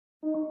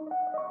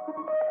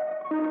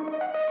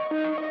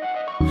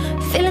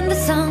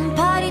some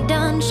party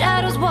done,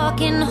 shadows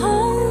walking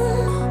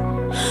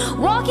home,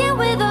 walking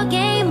with a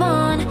game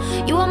on.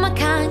 You are my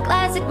kind,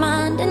 classic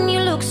mind, and you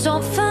look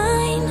so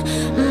fine.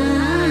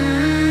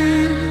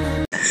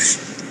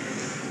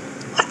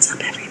 What's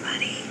up,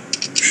 everybody?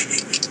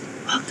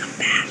 Welcome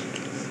back.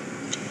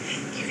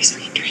 Here's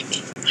me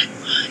drinking my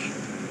wine.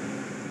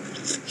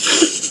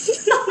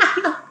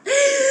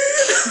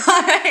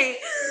 Alright,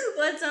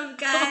 what's up,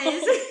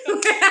 guys?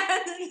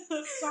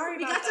 Sorry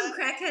We about got some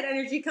that. crackhead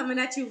energy coming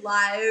at you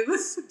live.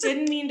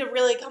 Didn't mean to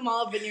really come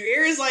all up in your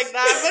ears like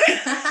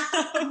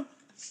that, but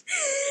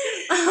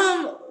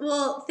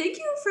Well, thank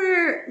you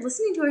for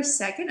listening to our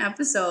second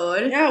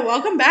episode. yeah,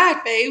 welcome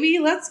back, baby.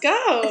 Let's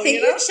go. Thank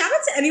you. know? Shout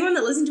out to anyone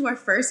that listened to our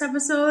first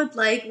episode.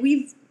 Like,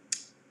 we're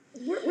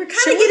kind of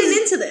Shit getting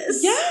was- into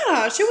this.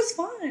 Yeah, shit was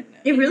fun.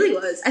 It really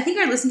was. I think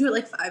I listened to it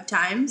like 5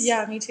 times.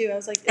 Yeah, me too. I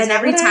was like, is And that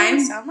every what I time-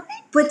 sound like?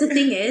 But the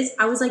thing is,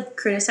 I was like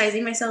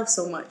criticizing myself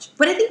so much.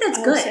 But I think that's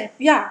good. Same.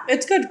 Yeah,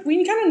 it's good.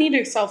 We kind of need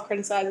to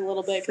self-criticize a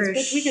little bit For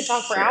because we could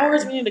talk for sure.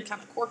 hours. We need to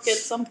kind of cork it at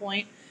some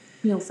point.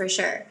 No, for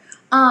sure.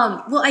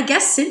 Well, I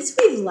guess since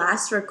we've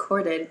last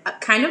recorded,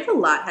 kind of a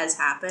lot has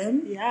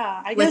happened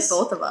Yeah, I with guess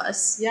both of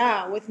us.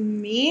 Yeah, with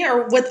me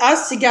or with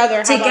us together.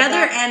 How about Together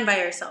that? and by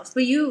ourselves.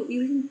 But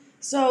you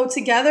So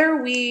together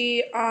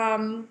we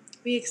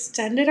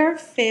extended our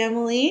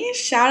family.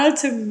 Shout out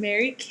to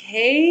Mary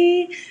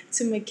Kay,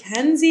 to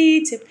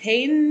Mackenzie, to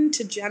Peyton,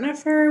 to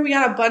Jennifer. We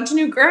got a bunch of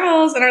new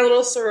girls in our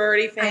little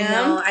sorority fam. I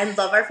know. I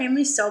love our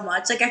family so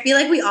much. Like, I feel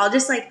like we all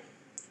just, like,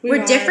 we're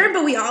vibe. different,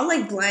 but we all,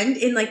 like, blend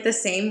in, like, the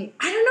same.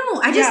 I don't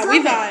know. I just we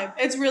love it. vibe.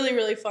 It's really,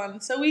 really fun.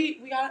 So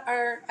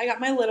I got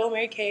my little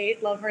Mary Kay.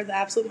 Love her the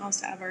absolute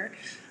most ever.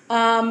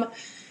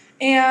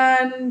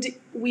 And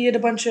we did a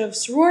bunch of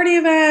sorority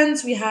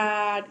events. We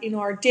had,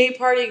 our day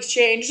party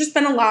exchange. Just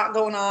been a lot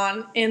going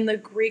on in the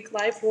Greek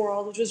life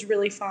world, which was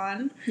really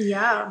fun.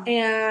 Yeah.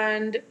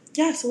 And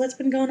yeah, so what's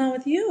been going on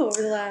with you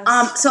over the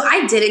last? So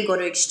I didn't go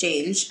to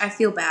exchange. I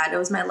feel bad. It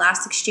was my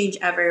last exchange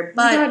ever. Oh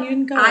my But God, you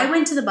didn't go. I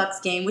went to the Bucks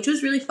game, which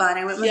was really fun.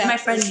 I went with Yeah. my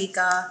friend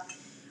Mika.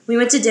 We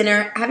went to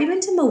dinner. Have you been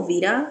to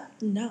Movida?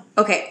 No.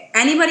 Okay,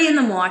 anybody in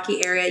the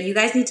Milwaukee area, you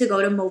guys need to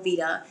go to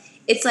Movida.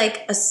 It's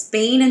like a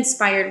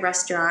Spain-inspired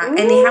restaurant,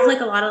 and they have like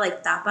a lot of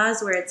like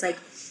tapas where it's like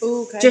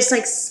Ooh, okay. just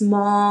like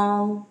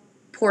small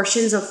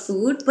portions of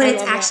food, but I it's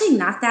love that. actually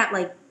not that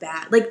like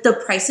bad. Like the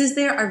prices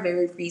there are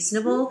very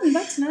reasonable.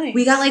 That's nice.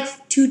 We got like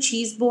 2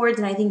 cheese boards,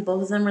 and I think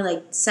both of them were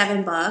like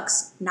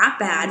 $7. Not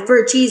bad Mhm. for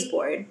a cheese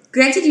board.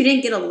 Granted, you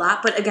didn't get a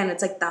lot, but again,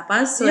 it's like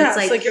tapas, so yeah, it's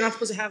like you're not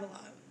supposed to have a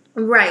lot.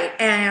 right.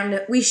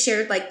 And we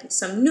shared like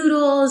some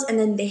noodles, and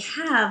then they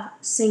have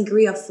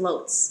sangria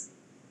floats.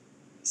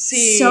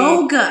 See,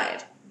 So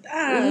good.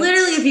 that's-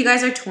 Literally, if you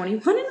guys are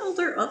 21 and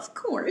older, of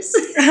course.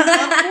 of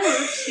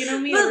course, you know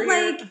me But over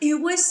like, here.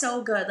 it was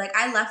so good. Like,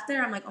 I left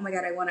there, I'm like, oh my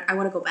God, I want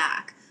to go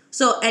back.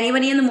 So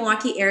anybody in the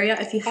Milwaukee area,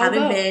 if you I'll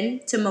haven't go. been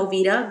to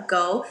Movida,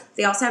 go.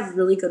 They also have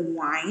really good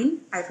wine.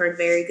 I've heard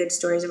very good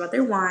stories about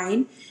their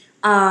wine.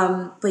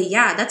 But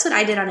yeah, that's what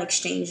I did on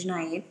exchange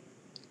night.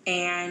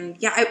 And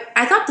yeah,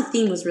 I thought the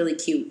theme was really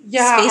cute.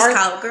 Yeah, Space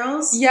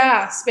Cowgirls.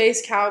 Yeah,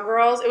 Space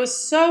Cowgirls. It was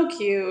so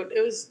cute.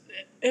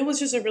 It was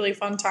just a really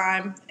fun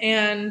time,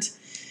 and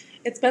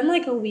it's been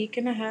like a week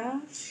and a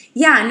half.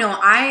 Yeah, no,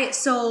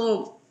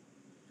 so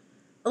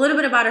a little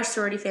bit about our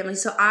sorority family.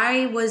 So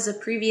I was a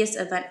previous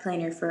event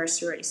planner for our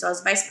sorority. So I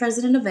was vice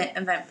president of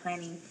event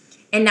planning.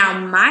 And now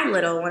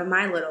one of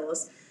my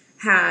littles,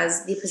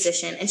 has the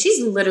position, and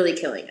she's literally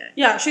killing it.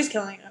 Yeah, she's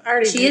killing it. I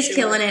already She knew is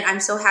killing it. I'm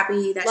so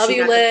happy that Love she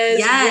you, got Liz.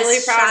 Yes,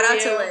 Really proud shout of out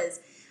you. to Liz.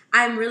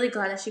 I'm really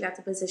glad that she got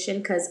the position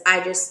because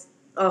I just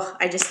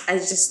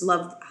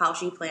love how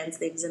she plans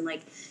things, and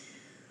like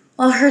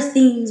all her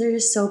themes are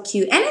just so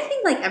cute. And I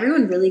think like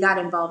everyone really got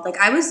involved. Like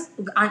I was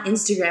on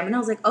Instagram and I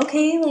was like,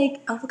 okay,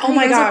 like Oh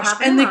my gosh!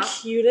 popping And the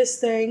off. cutest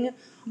thing,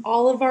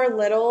 all of our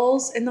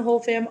littles in the whole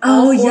fam,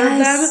 Oh, all 4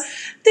 yes. of them,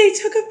 they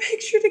took a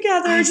picture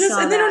together. I saw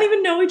And they don't that.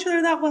 even know each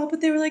other that well,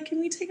 but they were like, "Can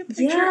we take a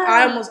picture?"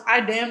 Yeah.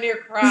 I damn near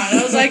cried.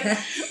 I was like,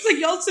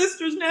 y'all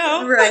sisters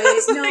now, Right. I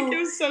was like, No, it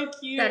was so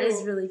cute. That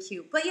is really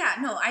cute. But yeah,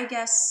 no, I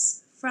guess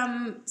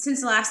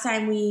since the last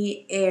time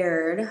we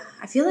aired,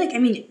 I feel like,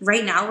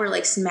 right now we're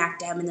like smack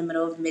dab in the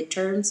middle of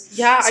midterms.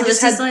 Yeah, So I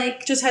just this is had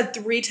like, just had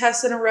 3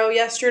 tests in a row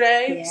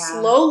yesterday. Yeah.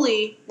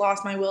 Slowly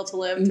lost my will to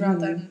live throughout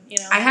Mhm. them.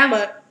 I have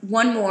but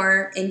one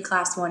more in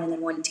class 1 and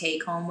then 1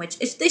 take home, which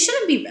they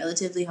shouldn't be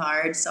relatively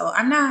hard. So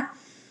I'm not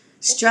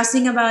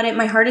stressing about it.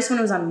 My hardest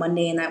one was on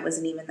Monday, and that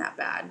wasn't even that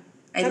bad.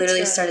 I That's literally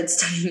good. started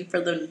studying for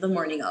the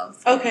morning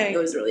of. Okay. It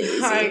was really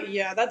easy.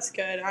 yeah, that's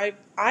good.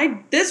 I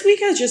this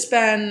week has just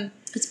been.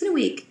 It's been a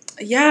week.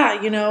 Yeah,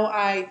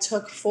 I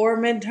took 4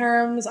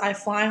 midterms. I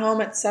fly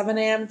home at 7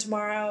 a.m.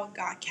 tomorrow.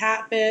 Got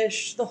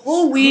catfish. The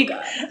whole week,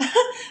 God.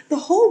 the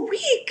whole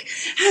week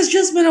has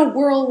just been a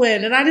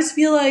whirlwind, and I just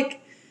feel like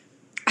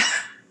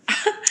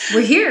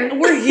We're here.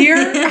 we're here.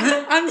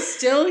 I'm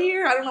still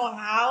here. I don't know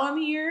how I'm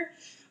here,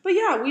 but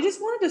yeah, we just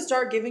wanted to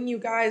start giving you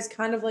guys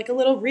kind of like a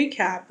little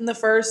recap in the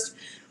first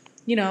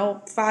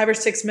 5 or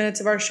 6 minutes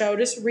of our show,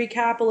 just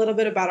recap a little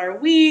bit about our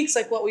weeks,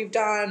 like what we've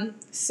done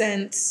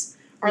since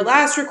our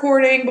last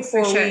recording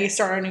before we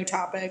start our new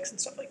topics and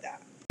stuff like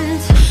that.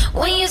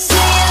 When you say it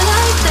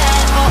like that,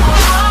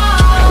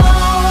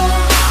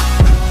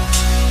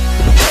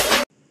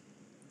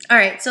 All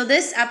right, so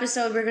this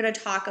episode we're going to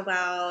talk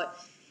about,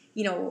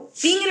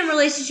 being in a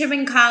relationship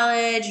in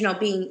college,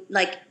 being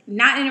like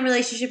not in a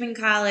relationship in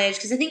college,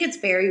 because I think it's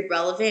very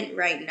relevant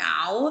right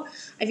now.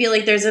 I feel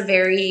like there's a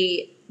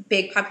very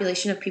big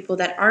population of people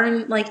that are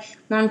in like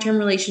long-term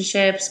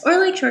relationships or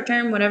like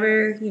short-term,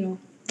 whatever,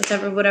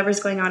 whatever's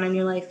going on in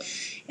your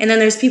life. And then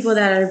there's people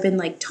that have been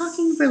like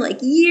talking for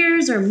like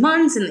years or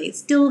months and they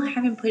still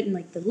haven't put in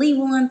like the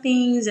label on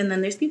things. And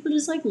then there's people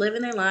just like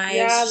living their lives.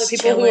 Yeah, the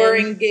people who are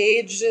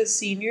engaged as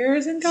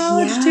seniors in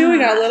college too. We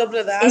got a little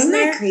bit of that. Isn't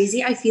that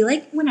crazy? I feel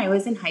like when I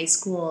was in high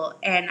school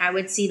and I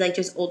would see like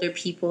just older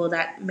people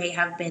that may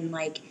have been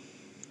like,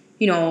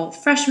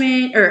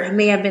 freshmen or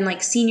may have been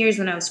like seniors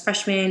when I was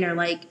freshmen or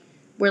like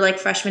were like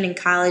freshmen in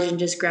college and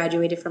just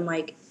graduated from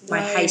like my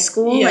high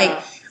school. Yeah.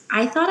 Like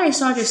I thought I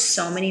saw just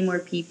so many more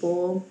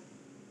people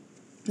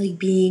like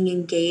being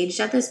engaged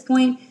at this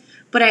point,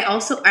 but I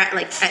also at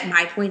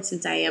my point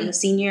since I am a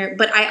senior,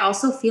 but I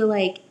also feel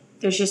like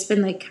there's just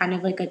been like kind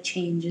of like a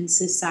change in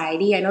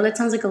society. I know that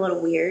sounds like a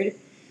little weird,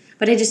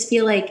 but I just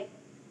feel like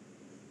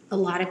a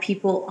lot of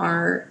people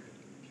are,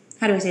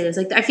 how do I say this?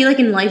 Like I feel like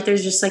in life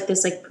there's just like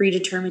this like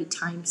predetermined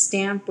time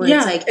stamp where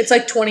it's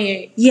like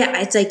 28.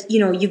 Yeah, it's like,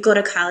 you go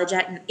to college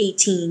at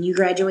 18, you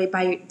graduate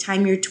by the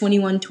time you're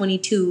 21,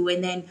 22,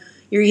 and then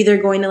you're either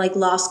going to like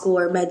law school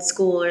or med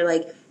school or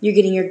like you're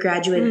getting your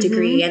graduate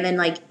degree, and then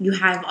like you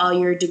have all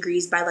your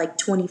degrees by like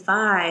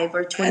 25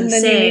 or 26. And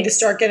then you need to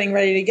start getting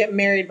ready to get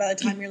married by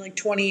the time you're like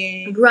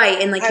 28.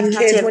 Right, and like you have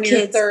to have when kids.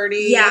 You're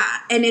 30. Yeah,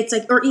 and it's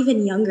like, or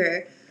even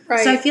younger.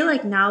 Right. So I feel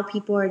like now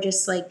people are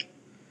just like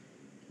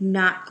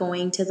not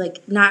going to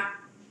like, not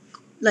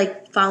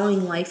like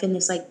following life in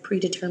this like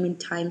predetermined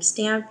time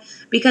stamp.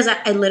 Because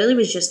I literally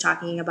was just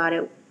talking about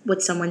it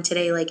with someone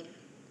today, like,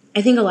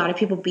 I think a lot of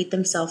people beat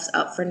themselves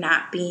up for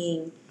not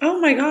being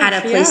at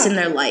a place in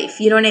their life.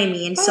 You know what I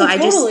mean? So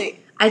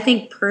I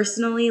think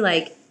personally,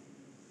 like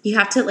you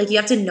have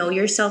to know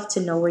yourself to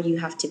know where you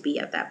have to be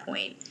at that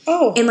point.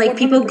 Oh, and like 100%.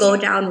 People go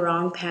down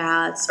wrong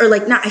paths or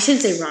like I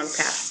shouldn't say wrong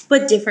paths,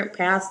 but different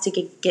paths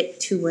to get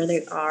to where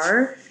they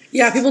are.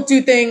 Yeah, people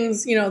do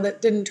things,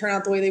 that didn't turn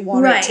out the way they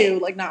wanted to,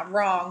 like not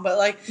wrong, but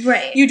like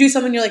you do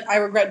something, you're like, I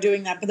regret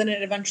doing that, but then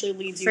it eventually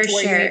leads you to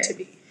where you need to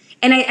be.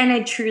 And I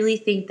truly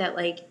think that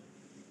like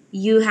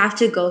you have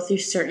to go through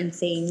certain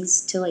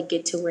things to like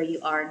get to where you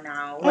are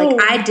now. Like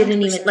I didn't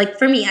 100%. even like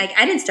for me, I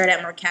didn't start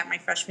at Marquette my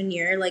freshman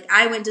year. Like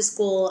I went to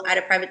school at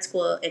a private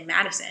school in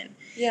Madison.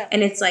 Yeah.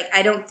 And it's like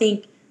I don't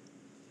think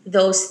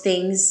those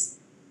things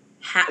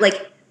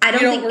I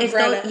don't think if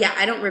those, yeah,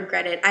 I don't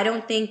regret it. I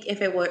don't think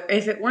if it weren't,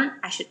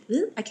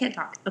 I can't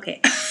talk. Okay.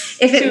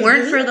 If it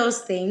weren't for those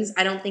things,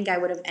 I don't think I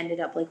would have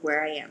ended up like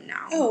where I am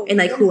now and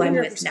like 100%. Who I'm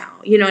with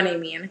now. You know what I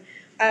mean?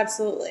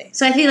 Absolutely.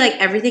 So I feel like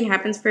everything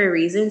happens for a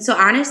reason. So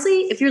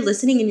honestly, if you're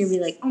listening and you'll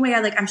be like, oh my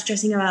God, like I'm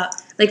stressing about,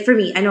 like for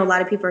me, I know a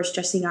lot of people are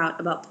stressing out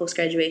about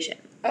post-graduation.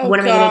 What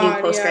am I going to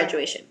do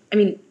post-graduation? Yeah. I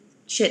mean,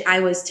 shit,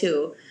 I was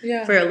too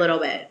for a little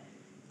bit.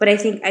 But I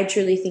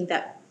truly think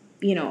that,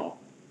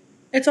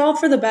 it's all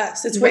for the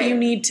best. It's what you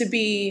need to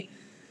be,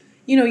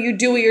 you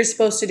do what you're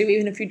supposed to do,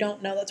 even if you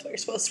don't know that's what you're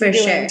supposed to be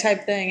doing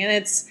type thing. And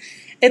it's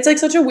like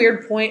such a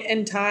weird point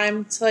in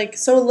time. It's like,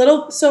 so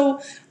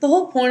the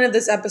whole point of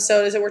this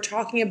episode is that we're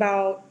talking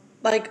about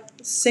like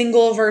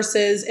single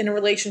versus in a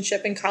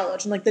relationship in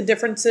college and like the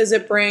differences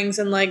it brings.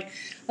 And like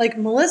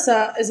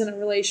Melissa is in a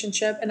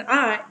relationship and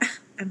I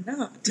am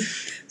not.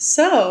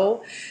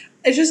 So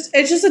it's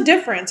just a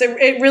difference.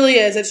 It really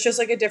is. It's just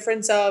like a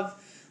difference of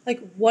like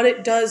what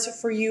it does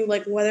for you,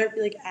 like whether it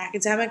be like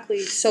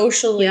academically,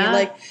 socially,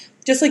 like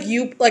just like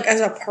you, like as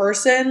a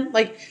person,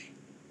 like,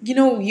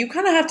 you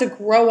kind of have to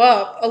grow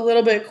up a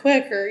little bit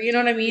quicker, you know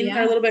what I mean? Yeah.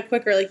 Or a little bit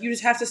quicker. Like you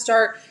just have to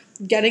start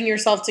getting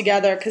yourself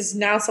together because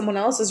now someone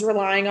else is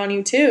relying on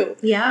you too.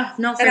 Yeah,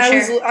 no, for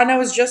sure. I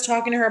was just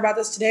talking to her about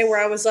this today where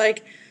I was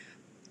like,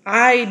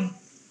 I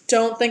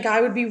don't think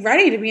I would be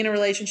ready to be in a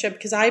relationship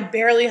because I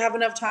barely have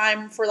enough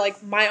time for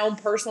like my own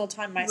personal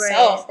time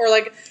myself. Right. Or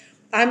like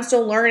I'm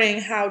still learning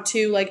how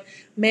to like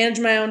manage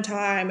my own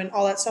time and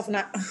all that stuff. And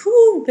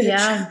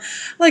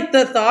like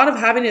the thought of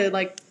having to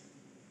like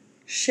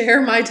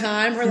share my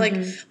time or like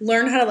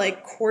learn how to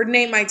like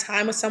coordinate my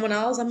time with someone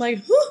else. I'm like,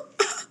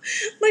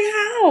 like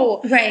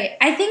how? Right.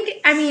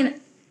 I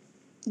mean,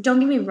 don't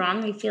get me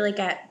wrong. I feel like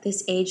at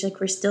this age, like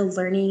we're still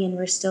learning and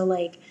we're still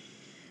like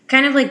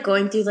kind of like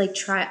going through like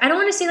I don't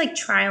want to say like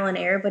trial and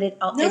error, but it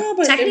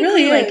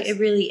technically it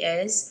really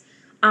is.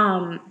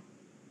 And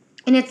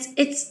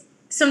it's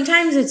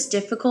sometimes it's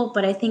difficult,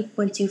 but I think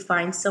once you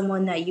find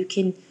someone that you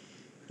can,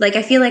 like,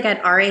 I feel like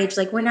at our age,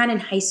 like, we're not in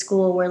high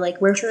school where, like,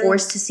 we're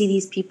forced to see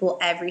these people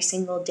every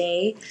single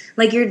day.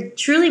 Like, you're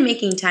truly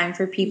making time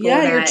for people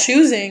you're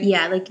choosing.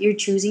 Yeah, like, you're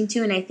choosing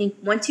to. And I think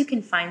once you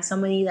can find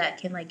somebody that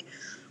can, like,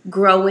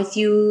 grow with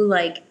you,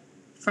 like,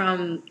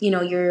 from, you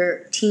know,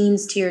 your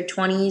teens to your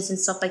 20s and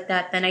stuff like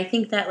that, then I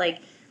think that, like,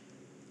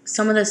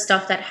 some of the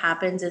stuff that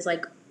happens is,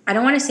 like, I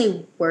don't want to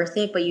say worth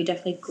it, but you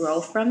definitely grow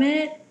from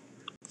it.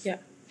 Yeah.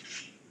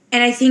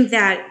 And I think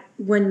that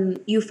when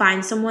you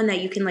find someone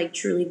that you can, like,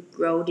 truly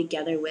grow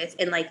together with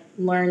and, like,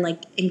 learn,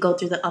 like, and go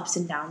through the ups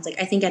and downs,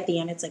 like, I think at the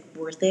end it's, like,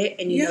 worth it,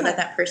 and you know that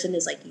that person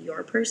is, like,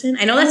 your person.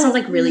 I know that sounds,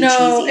 like, really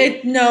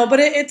cheesy.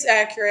 But it's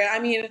accurate. I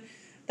mean,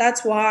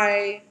 that's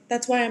why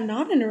I'm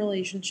not in a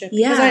relationship.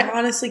 Because I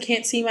honestly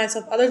can't see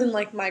myself other than,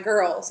 like, my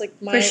girls, like,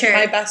 my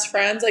best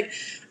friends. Like,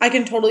 I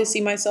can totally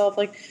see myself,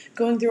 like,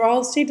 going through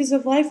all stages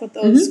of life with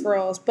those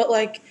girls. But,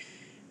 like,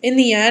 in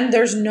the end,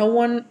 there's no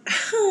one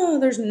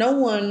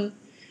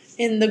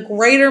in the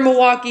greater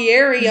Milwaukee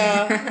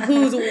area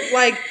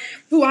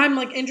who I'm,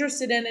 like,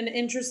 interested in and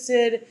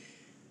interested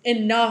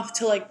enough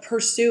to, like,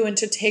 pursue and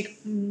to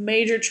take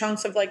major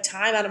chunks of, like,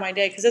 time out of my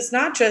day. Because it's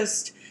not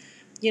just,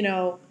 you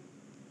know,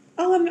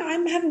 oh,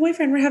 I'm having a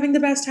boyfriend, we're having the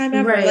best time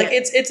ever. Right. Like,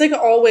 it's like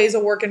always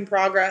a work in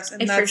progress.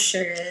 And it for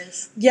sure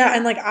is. Yeah,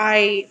 and, like,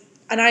 I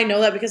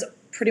know that because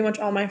pretty much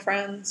all my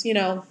friends, you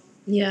know,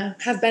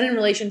 have been in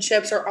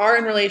relationships or are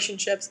in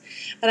relationships.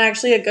 And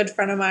actually a good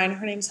friend of mine,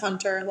 her name's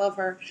Hunter, I love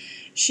her.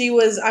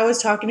 I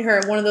was talking to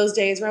her one of those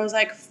days where I was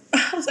like,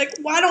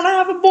 why don't I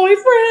have a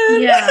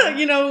boyfriend? Yeah.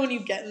 You know, when you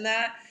get in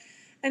that.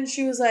 And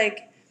she was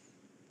like,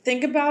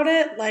 think about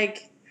it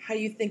like how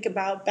you think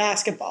about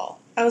basketball.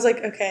 I was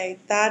like, okay,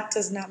 that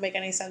does not make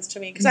any sense to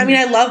me. Because, I mean,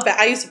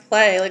 I used to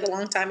play, like, a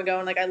long time ago,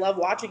 and, like, I love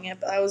watching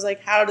it. But I was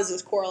like, how does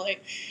this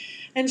correlate?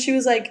 And she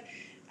was like,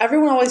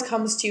 everyone always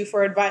comes to you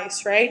for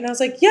advice, right? And I was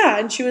like, yeah.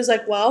 And she was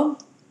like, well,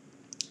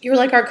 you're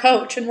like our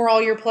coach, and we're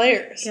all your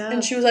players. Yeah.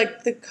 And she was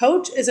like, the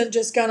coach isn't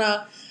just going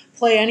to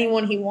play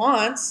anyone he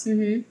wants.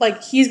 Mm-hmm.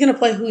 Like, he's going to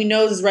play who he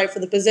knows is right for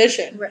the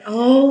position. Right.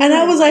 Oh. And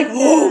I was like,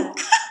 oh.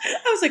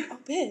 I was like, oh,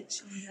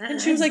 bitch. Oh,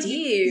 and she was like,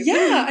 deep.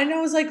 Yeah. And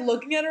I was, like,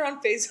 looking at her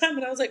on FaceTime,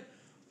 and I was like,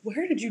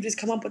 where did you just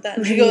come up with that?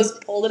 And she goes,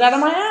 pulled it out of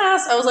my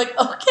ass. I was like,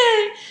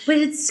 okay. But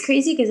it's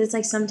crazy because it's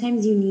like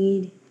sometimes you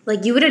need,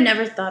 like, you would have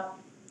never thought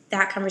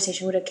that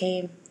conversation would have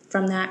came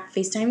from that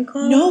FaceTime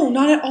call. No,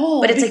 not at all.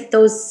 But it's like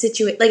those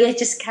situations, like, it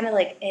just kind of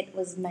like it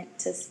was meant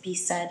to be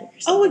said. Or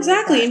something. Oh,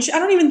 exactly. Like, and I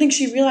don't even think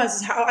she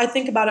realizes how I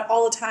think about it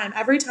all the time.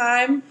 Every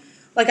time,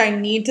 like, I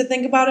need to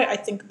think about it, I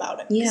think about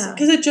it. Yeah.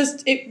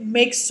 Because it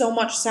makes so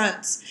much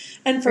sense.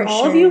 And for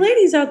all of you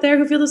ladies out there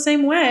who feel the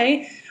same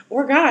way,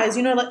 or guys,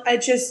 you know, like, I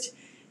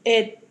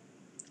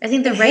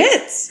think the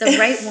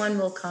right one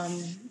will come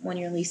when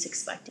you're least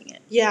expecting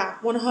it. Yeah,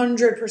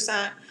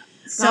 100%.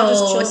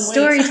 So,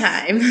 story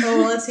time.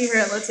 Oh, let's hear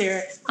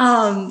it.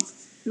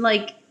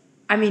 Like,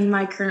 I mean,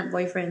 my current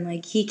boyfriend,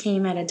 like, he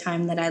came at a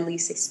time that I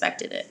least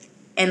expected it.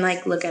 And,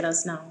 like, look at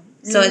us now.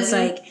 So it's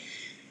like,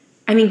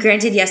 I mean,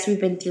 granted, yes, we've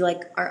been through,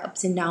 like, our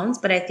ups and downs,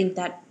 but I think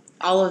that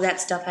all of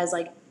that stuff has,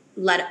 like,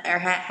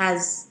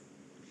 has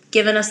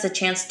given us the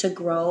chance to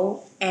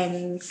grow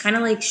and kind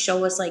of, like,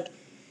 show us, like,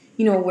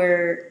 you know,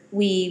 where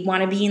we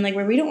want to be and, like,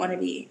 where we don't want to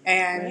be.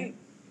 And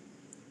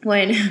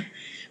when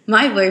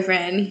my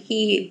boyfriend,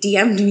 he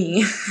DM'd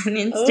me on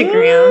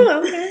Instagram.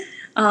 Oh, okay.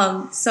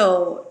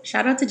 So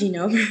shout out to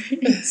Gino for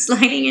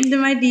sliding into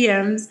my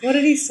DMs. What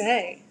did he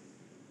say?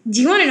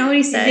 Do you want to know what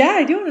he said? Yeah,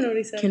 I do want to know what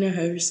he said. Can I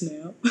have your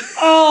snap?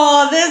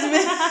 Oh, this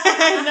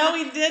man. No,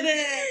 he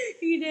didn't.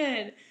 He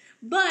did.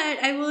 But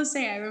I will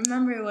say, I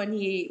remember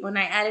when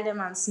I added him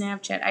on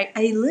Snapchat, I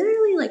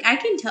literally, like, I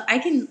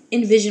can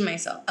envision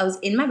myself. I was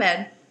in my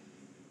bed.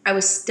 I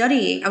was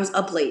studying. I was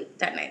up late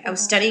that night. I was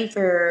studying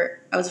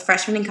I was a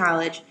freshman in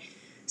college,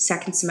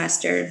 second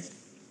semester.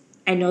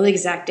 I know the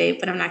exact date,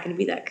 but I'm not going to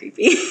be that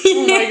creepy.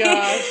 Oh my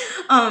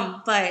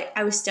gosh. But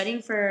I was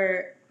studying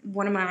for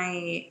one of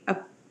a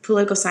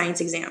political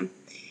science exam.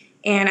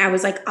 And I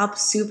was, like, up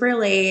super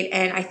late,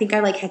 and I think I,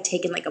 like, had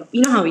taken, like,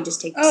 you know how we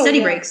just take study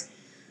breaks.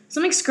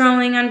 So I'm, like,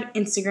 scrolling on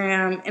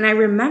Instagram, and I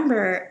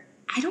remember,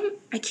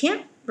 I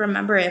can't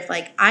remember if,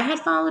 like, I had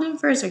followed him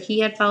first or he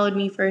had followed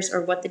me first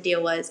or what the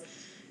deal was.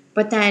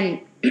 But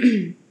then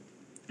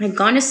I'd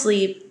gone to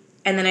sleep,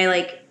 and then I,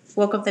 like,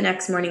 woke up the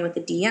next morning with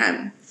a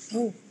DM.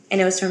 Oh.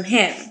 And it was from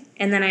him.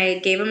 And then I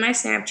gave him my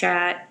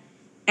Snapchat,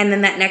 and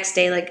then that next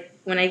day, like,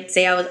 when I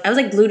say I was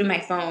like, glued to my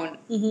phone,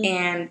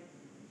 and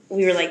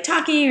we were, like,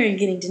 talking or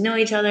getting to know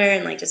each other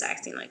and, like, just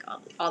asking, like,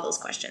 all those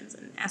questions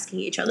and asking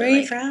each other. Where are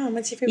you from?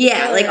 What's your favorite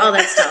color? Like, all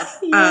that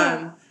stuff.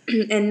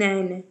 And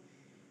then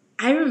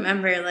I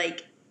remember,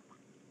 like,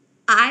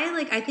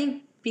 I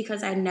think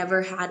because I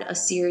never had a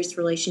serious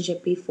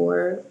relationship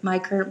before my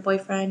current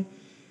boyfriend,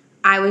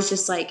 I was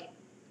just, like,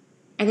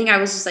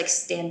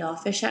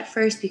 standoffish at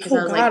first because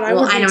I was like,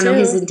 well, I don't know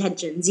his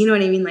intentions. You know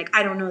what I mean? Like,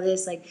 I don't know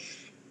this.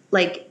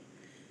 Like,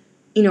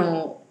 you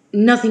know,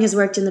 nothing has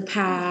worked in the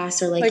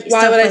past, or like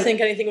why would I think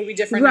anything would be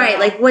different? Right, now?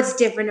 Like, what's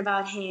different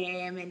about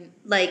him? And,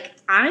 like,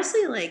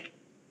 honestly, like,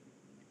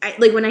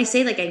 when I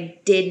say, like, I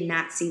did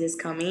not see this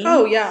coming.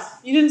 Oh yeah,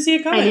 you didn't see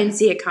it coming. I didn't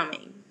see it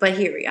coming, but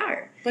here we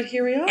are.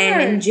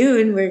 And in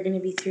June we're gonna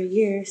be 3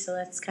 years, so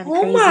that's kind of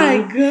crazy. Oh my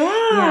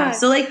god! Yeah,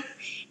 so, like,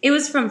 it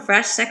was from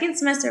second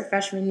semester of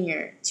freshman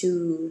year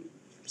to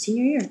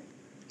senior year.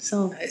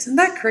 So isn't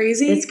that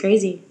crazy? it's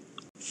crazy.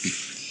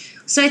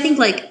 So I think,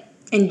 like,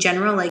 in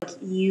general, like,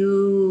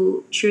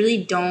 you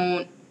truly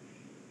don't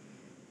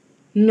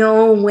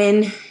know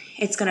when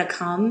it's going to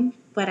come,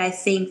 but I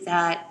think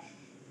that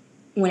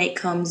when it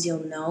comes,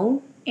 you'll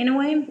know in a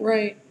way.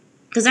 Right.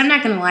 Because I'm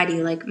not going to lie to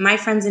you, like, my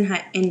friends in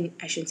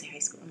I shouldn't say high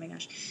school, oh my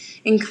gosh,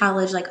 in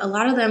college, like, a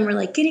lot of them were,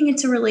 like, getting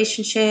into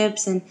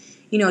relationships, and,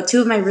 you know,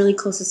 two of my really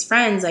closest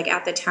friends, like,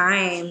 at the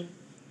time,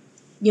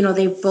 you know,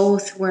 they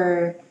both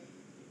were,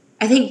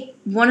 I think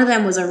one of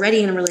them was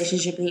already in a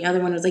relationship and the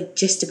other one was, like,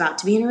 just about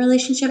to be in a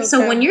relationship. Okay.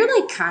 So when you're,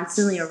 like,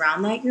 constantly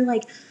around that, you're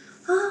like,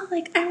 oh,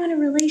 like, I want a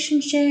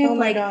relationship. Oh,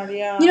 my like, God,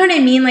 yeah. You know what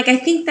I mean? Like, I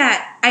think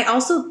that, I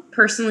also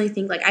personally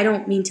think, like, I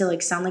don't mean to,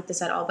 like, sound like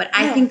this at all, but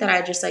I think that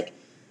I just, like,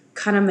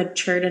 kind of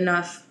matured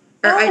enough,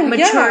 or I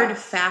matured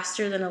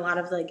faster than a lot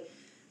of, like,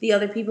 the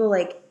other people.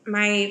 Like,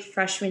 my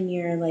freshman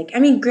year, like, I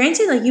mean,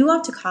 granted, like, you go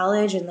off to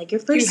college and, like, your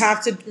first... You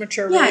have to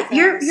mature really fast.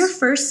 your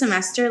first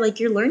semester, like,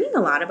 you're learning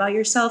a lot about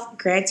yourself.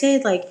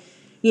 Granted, like,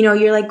 you know,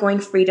 you're, like, going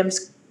freedom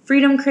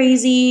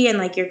crazy, and,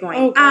 like, you're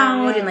going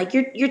out, and, like,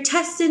 you're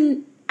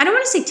testing... I don't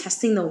want to say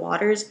testing the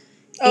waters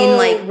in,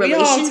 like,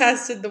 relationships. We all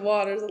tested the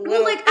waters a little.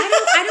 Well, like,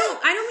 I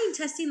don't mean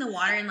testing the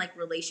water in, like,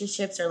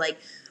 relationships or, like,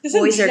 just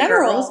boys or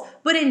girls,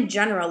 but in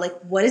general, like,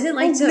 what is it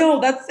like to... No,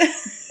 that's...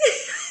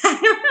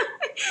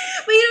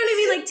 But you know what I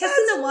mean? Like,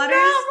 testing the waters.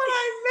 That's not what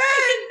I meant.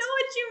 I didn't know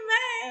what you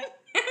meant.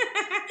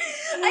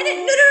 I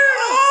didn't... No.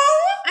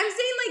 I'm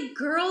saying, like,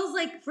 girls,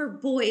 like, for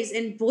boys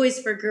and boys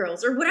for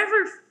girls, or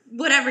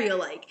whatever you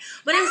like.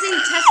 But I'm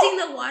saying testing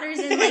the waters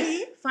and,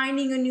 like,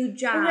 finding a new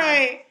job.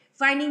 Right.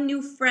 Finding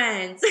new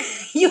friends.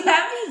 You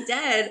have me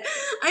dead.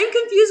 I'm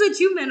confused what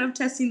you meant of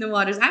testing the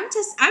waters. I'm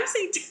saying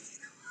testing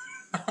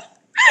the waters.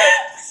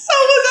 So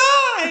was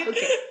I.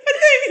 Okay. But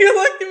then you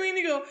looked at me and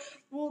you go,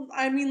 well,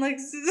 I mean, like...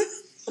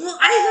 Well,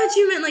 I thought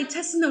you meant, like,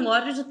 testing the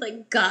waters with,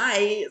 like, guys.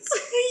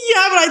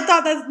 Yeah, but I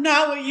thought that's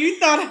not what you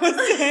thought I was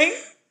saying.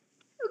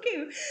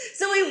 Okay.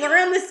 So we were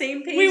on the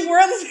same page. We were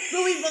on the same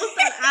But we both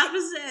thought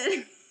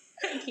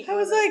opposite. I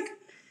was like,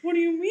 what do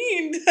you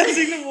mean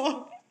testing the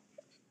waters?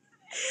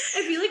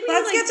 I feel like we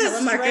have,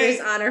 like,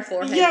 telemarketers on our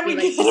forehead. Yeah, we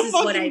like, this is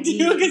what I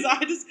do, because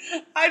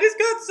I just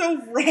got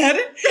so red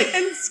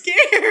and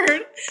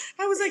scared.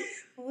 I was like,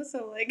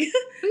 Melissa, like...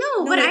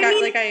 No, but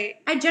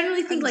I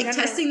generally think, like,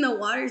 testing the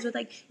waters with,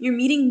 like, you're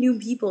meeting new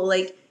people.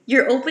 Like,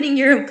 you're opening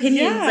your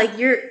opinions. Yeah. Like,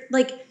 you're,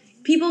 like...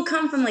 People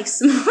come from, like,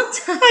 small towns.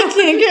 I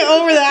can't get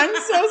over that. I'm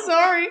so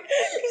sorry.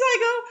 Because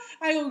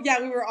I go,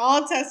 yeah, we were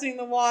all testing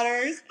the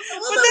waters.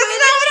 Well, but the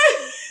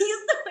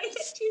way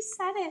that you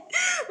said it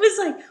was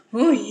like,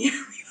 oh, yeah.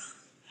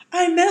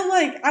 I meant,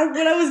 like,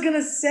 what I was going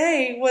to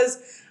say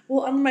was,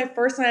 well, on my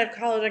first night of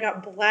college, I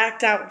got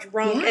blacked out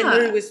drunk and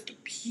literally was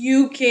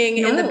puking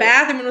in the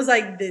bathroom and was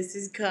like, this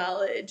is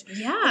college.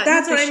 Yeah. But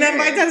that's what I meant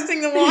by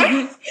testing the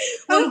water.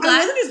 I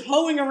wasn't just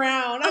hoeing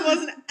around. I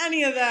wasn't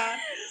any of that.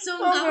 So I'm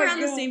glad we're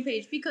on the same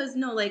page because,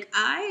 no, like,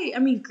 I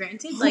mean,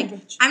 granted, like,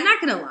 I'm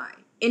not going to lie.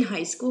 In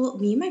high school,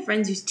 me and my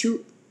friends used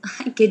to,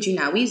 I kid you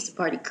not, we used to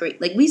party crazy.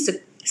 Like, we used to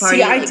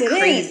party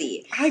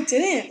crazy. I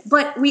didn't.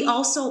 But we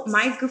also,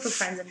 my group of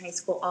friends in high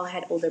school all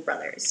had older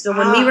brothers. So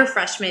when we were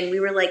freshmen, we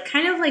were, like,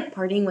 kind of, like,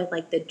 partying with,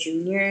 like, the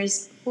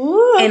juniors.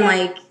 Ooh, and,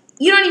 like,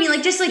 you know what I mean?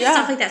 Like, just, like,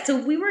 stuff like that. So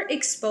we were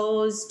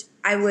exposed,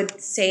 I would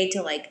say,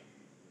 to, like,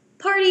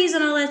 parties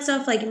and all that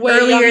stuff, like,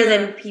 earlier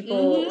than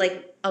people,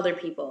 like, other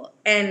people.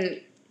 And...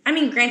 I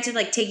mean, granted,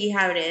 like, take it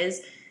how it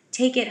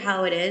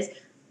is.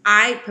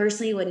 I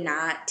personally would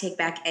not take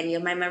back any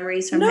of my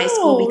memories from high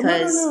school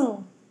because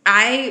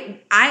I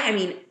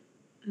mean,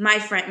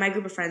 my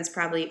group of friends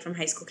probably from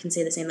high school can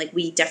say the same. Like,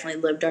 we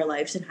definitely lived our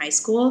lives in high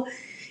school.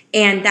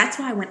 And that's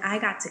why when I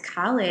got to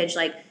college,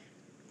 like,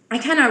 I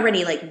kind of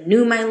already, like,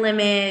 knew my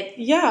limit.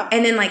 Yeah.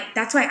 And then, like,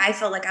 that's why I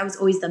felt like I was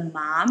always the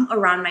mom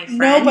around my friends.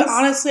 No, but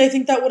honestly, I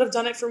think that would have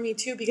done it for me,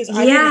 too, because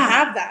I didn't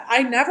have that.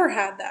 I never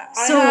had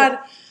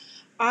that.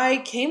 I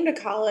came to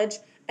college,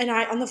 and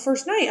on the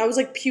first night, I was,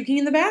 like, puking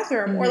in the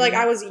bathroom. Or, like,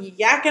 I was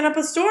yakking up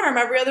a storm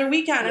every other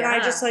weekend. And I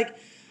just, like,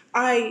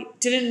 I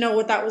didn't know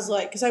what that was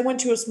like. Because I went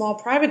to a small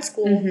private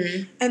school.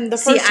 And the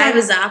first time... I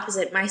was the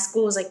opposite. My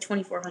school was, like,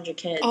 2,400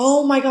 kids.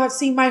 Oh, my God.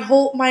 See,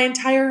 my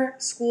entire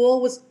school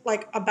was,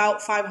 like,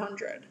 about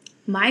 500.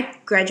 My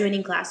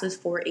graduating class was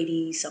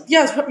 480-something.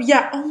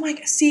 Yeah. Oh, my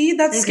God. See,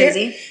 that's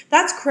crazy.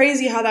 That's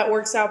crazy how that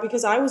works out.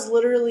 Because I was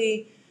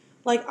literally...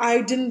 Like,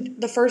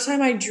 the first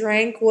time I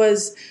drank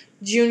was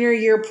junior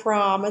year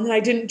prom, and then I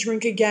didn't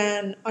drink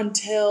again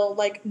until,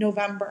 like,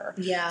 November.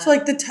 Yeah. So,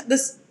 like,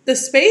 the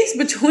space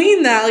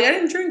between that, like, I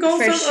didn't drink all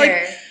for summer.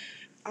 Sure. Like,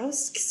 I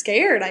was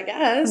scared, I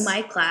guess.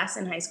 My class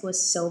in high school was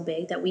so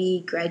big that we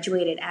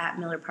graduated at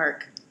Miller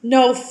Park.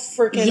 No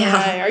freaking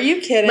way. Are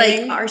you kidding?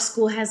 Like, our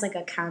school has, like,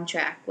 a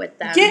contract with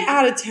them. Get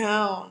out of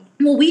town.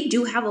 Well, we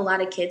do have a lot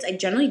of kids. I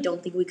generally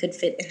don't think we could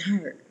fit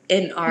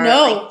in our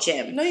like,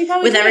 gym. No, you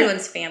probably with can't.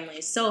 Everyone's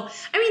families. So,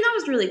 I mean, that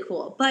was really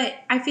cool. But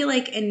I feel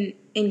like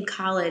in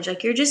college,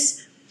 like, you're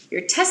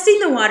testing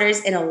the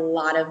waters in a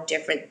lot of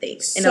different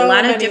things. In a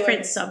lot of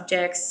different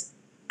subjects.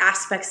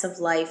 aspects of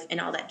life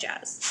and all that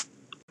jazz.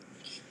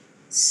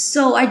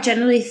 So I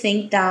generally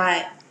think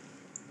that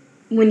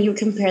when you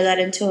compare that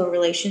into a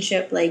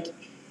relationship, like,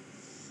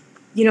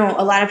 you know,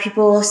 a lot of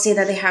people say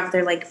that they have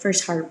their, like,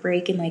 first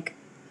heartbreak in, like,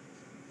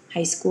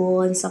 high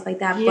school and stuff like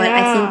that. Yeah. But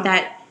I think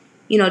that,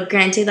 you know,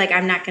 granted, like,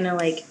 I'm not going to,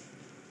 like,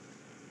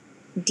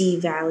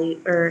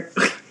 devalue or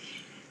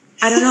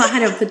I don't know how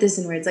to put this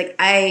in words. Like,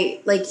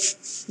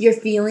 your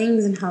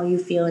feelings and how you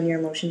feel and your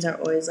emotions are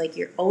always, like,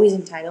 you're always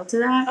entitled to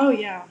that. Oh,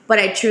 yeah. But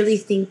I truly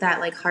think that,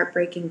 like,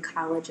 heartbreak in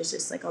college is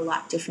just, like, a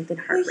lot different than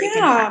heartbreak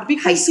in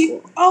because high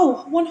school.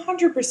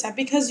 100%.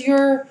 Because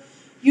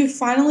you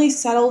finally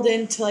settled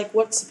into, like,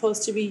 what's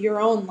supposed to be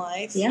your own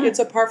life. Yeah. It's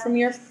apart from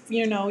your,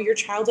 you know, your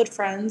childhood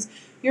friends,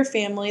 your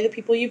family, the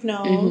people you've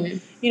known. Mm-hmm.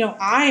 You know,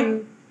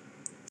 I'm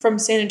from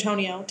San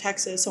Antonio,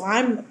 Texas, so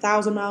I'm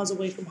 1,000 miles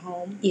away from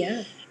home.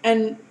 Yeah.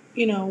 And,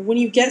 you know, when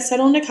you get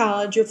settled into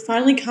college, you're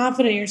finally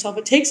confident in yourself.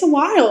 It takes a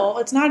while.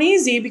 It's not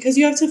easy because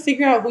you have to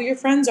figure out who your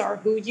friends are,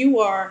 who you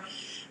are,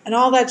 and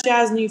all that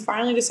jazz. And you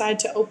finally decide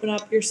to open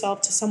up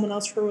yourself to someone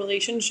else for a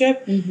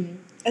relationship. Mm-hmm.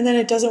 And then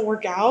it doesn't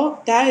work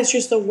out. That is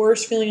just the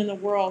worst feeling in the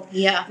world.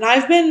 Yeah.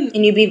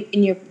 And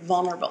you're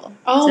vulnerable.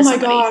 Oh to my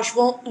somebody. gosh.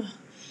 Well,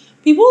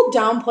 people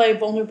downplay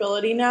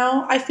vulnerability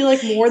now. I feel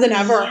like more than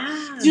ever.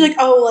 Yeah. 'Cause you're like,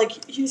 oh,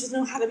 like, you just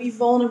know how to be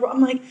vulnerable.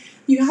 I'm like,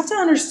 you have to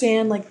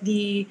understand, like,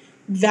 the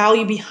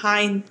value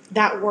behind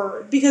that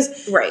word.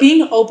 Because Right.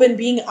 being open,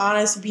 being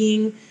honest,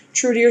 being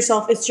true to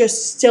yourself, it's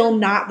just still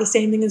not the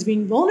same thing as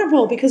being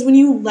vulnerable. Because when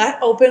you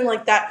let open,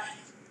 like, that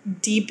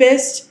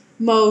deepest,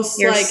 most,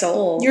 Your like,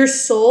 soul. your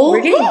soul.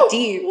 We're getting Woo!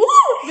 deep. Woo,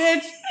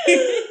 bitch. When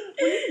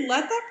you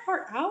let that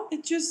part out,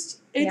 it's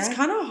Yeah.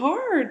 kind of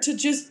hard to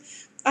just,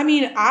 I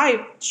mean,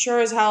 I sure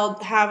as hell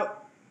have,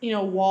 you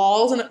know,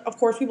 walls. And of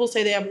course people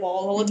say they have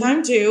walls all the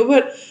time too,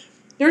 but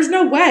there's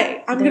no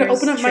way I'm going to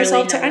open up There's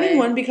myself truly to no way.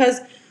 anyone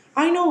because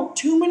I know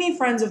too many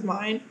friends of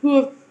mine who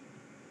have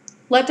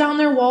let down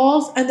their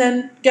walls and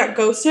then get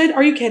ghosted.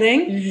 Are you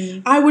kidding? Mm-hmm.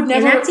 I would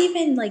never. And that's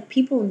even, like,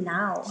 people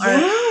now are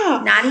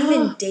Yeah. not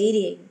even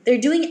dating. They're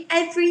doing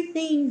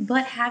everything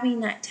but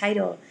having that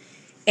title.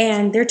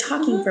 And they're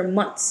talking for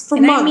months. For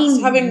and months. I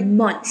mean having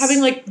months.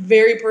 Having, like,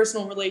 very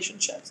personal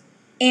relationships.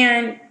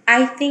 And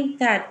I think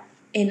that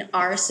in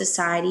our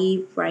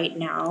society right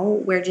now,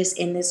 we're just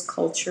in this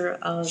culture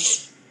of,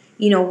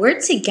 you know, we're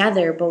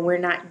together, but we're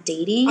not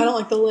dating. I don't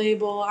like the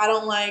label. I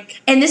don't like.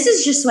 And this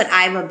is just what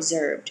I've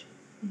observed.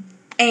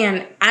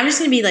 And I'm just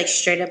going to be, like,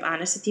 straight up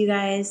honest with you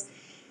guys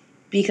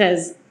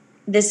because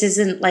this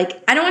isn't,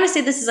 like, I don't want to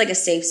say this is, like, a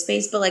safe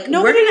space, but, like,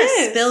 No, we're but it going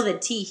to is. spill the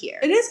tea here.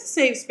 It is a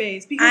safe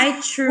space because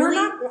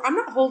I'm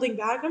not holding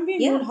back. I'm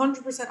being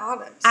 100%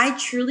 honest. I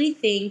truly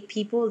think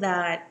people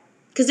that,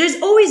 because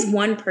there's always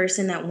one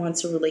person that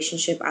wants a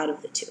relationship out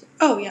of the two.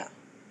 Oh, yeah.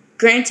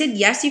 Granted,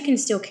 yes, you can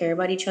still care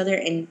about each other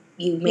and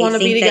you may Wanna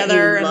be think that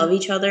together you and- love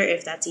each other,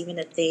 if that's even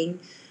a thing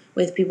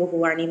with people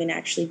who aren't even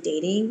actually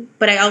dating.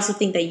 But I also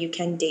think that you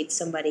can date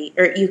somebody,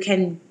 or you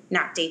can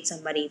not date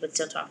somebody but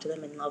still talk to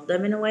them and love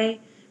them in a way.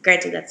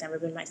 Granted, that's never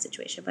been my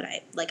situation, but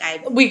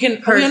we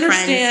heard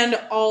understand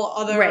all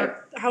other Right.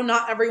 how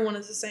not everyone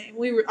is the same.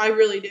 I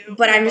really do.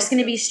 But We I'm just both going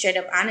to do. be straight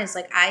up honest.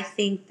 Like, I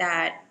think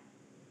that,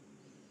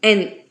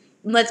 and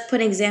let's put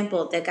an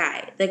example. The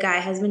guy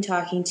has been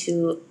talking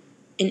to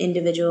an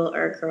individual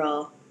or a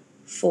girl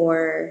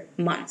for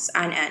months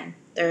on end.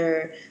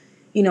 They're,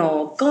 you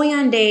know, going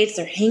on dates.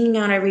 They're hanging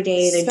out every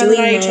day. They're Spending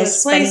doing night each this, other's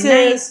spending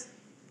places. nights.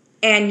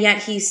 And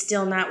yet he's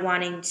still not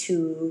wanting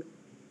to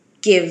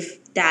give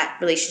that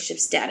relationship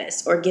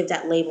status or give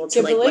that label to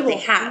Give the like what label. they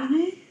have.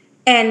 Mhm.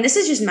 And this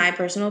is just my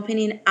personal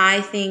opinion.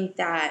 I think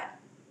that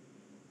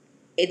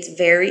it's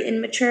very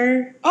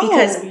immature Oh,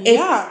 because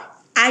yeah.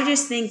 I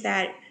just think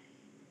that,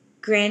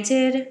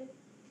 granted,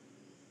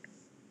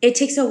 it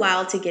takes a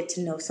while to get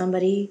to know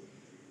somebody,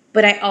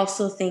 but I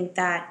also think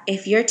that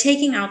if you're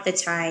taking out the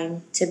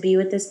time to be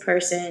with this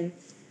person,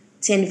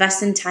 to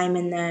invest in time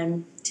in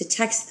them, to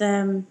text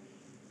them,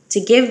 to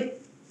give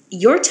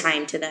your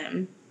time to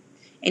them,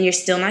 and you're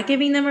still not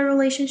giving them a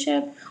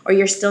relationship, or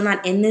you're still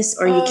not in this,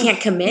 or you can't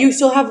commit. You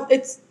still have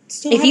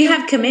If you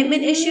have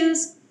commitment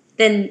issues,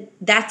 then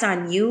that's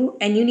on you,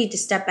 and you need to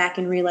step back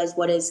and realize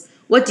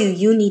what do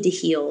you need to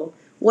heal?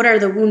 What are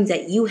the wounds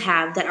that you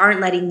have that aren't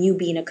letting you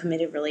be in a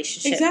committed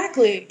relationship?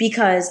 Exactly.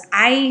 Because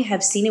I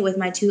have seen it with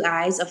my two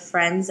eyes of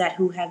friends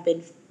who have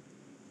been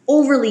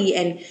overly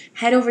and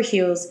head over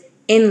heels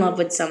in love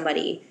with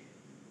somebody,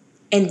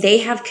 and they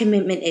have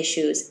commitment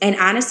issues. And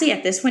honestly,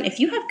 at this point, if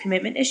you have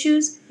commitment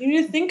issues, You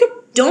need to think of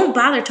don't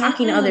bother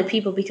talking to other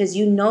people, because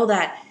you know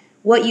that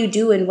what you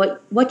do and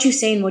what you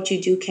say and what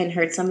you do can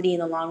hurt somebody in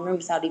the long run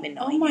without even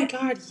knowing. Oh my it.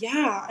 God,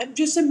 yeah. And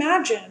just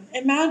imagine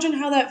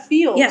how that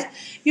feels. Yeah.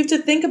 You have to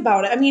think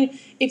about it. I mean,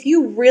 if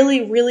you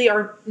really, really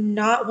are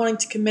not wanting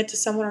to commit to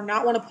someone or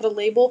not want to put a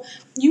label,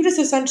 you just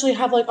essentially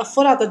have like a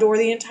foot out the door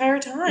the entire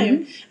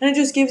time. Mm-hmm. And it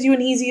just gives you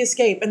an easy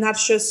escape. And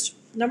that's just,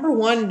 number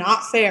one,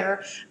 not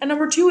fair. And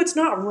number two, it's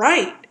not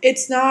right.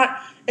 It's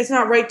not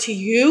right to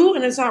you,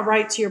 and it's not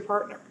right to your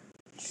partner.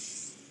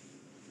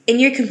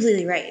 And you're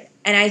completely right.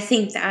 And I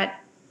think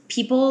that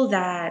people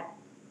that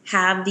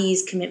have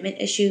these commitment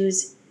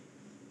issues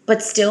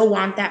but still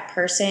want that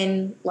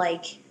person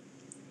like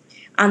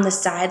on the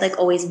side, like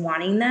always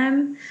wanting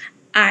them,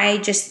 I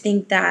just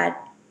think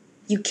that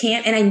you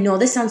can't, and I know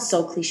this sounds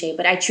so cliche,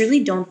 but I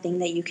truly don't think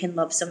that you can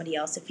love somebody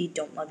else if you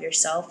don't love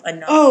yourself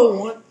enough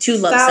to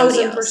love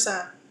somebody else.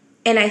 1,000%.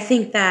 And I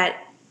think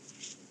that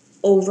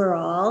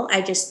overall,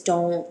 I just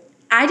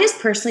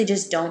personally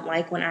just don't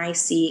like when I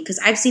see, because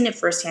I've seen it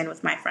firsthand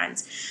with my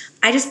friends.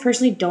 I just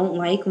personally don't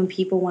like when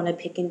people want to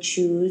pick and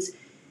choose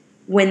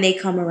when they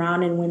come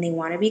around and when they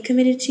want to be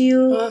committed to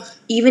you,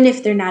 even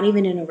if they're not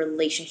even in a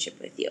relationship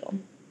with you.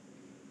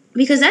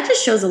 Because that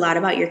just shows a lot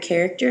about your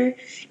character.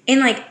 And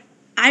like,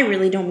 I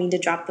really don't mean to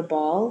drop the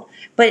ball,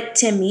 but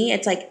to me,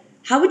 it's like,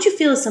 how would you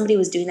feel if somebody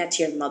was doing that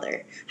to your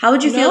mother? How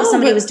would you feel if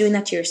somebody was doing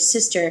that to your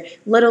sister,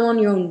 let alone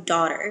your own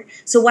daughter?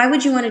 So why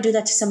would you want to do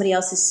that to somebody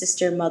else's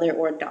sister, mother,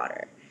 or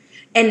daughter?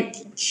 And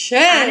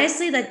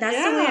honestly, like, that's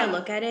the way I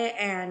look at it.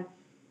 And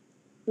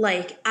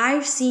like,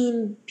 I've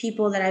seen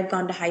people that I've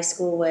gone to high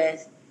school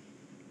with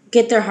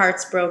get their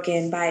hearts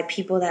broken by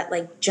people that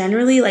like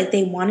generally like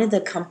they wanted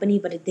the company,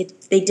 but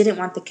they didn't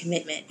want the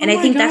commitment. And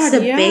I think that's the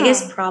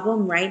biggest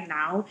problem right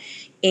now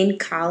in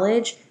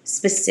college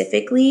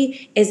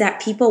specifically, is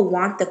that people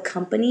want the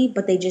company,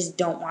 but they just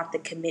don't want the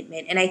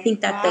commitment. And I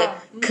think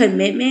that the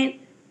commitment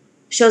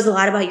shows a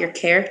lot about your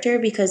character,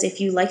 because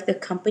if you like the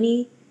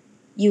company,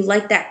 you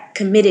like that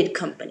committed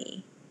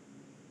company.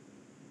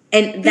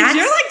 And that's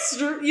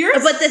you're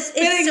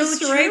spitting so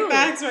straight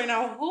facts right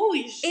now.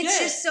 Holy shit! It's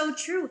just so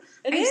true.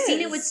 I've seen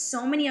it with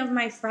so many of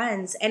my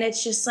friends, and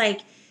it's just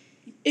like,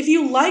 if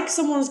you like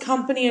someone's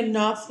company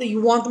enough that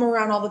you want them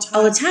around all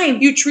the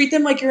time, you treat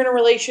them like you're in a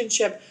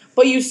relationship,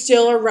 but you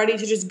still are ready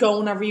to just go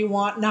whenever you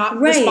want, not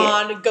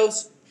respond,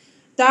 ghost.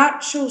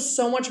 That shows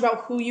so much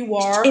about who you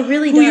are. It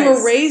really does. Who you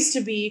were raised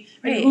to be,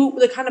 and who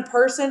the kind of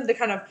person, the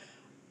kind of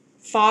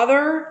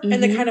father,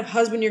 and the kind of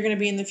husband you're going to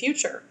be in the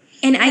future.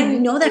 And I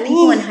know that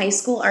people in high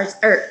school are,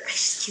 or I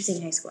just keep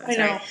saying high school, I'm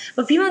sorry.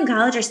 But people in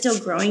college are still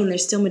growing and they're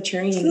still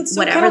maturing and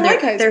whatever.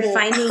 They're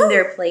finding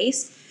their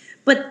place.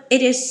 But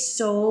it is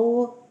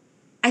so,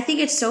 I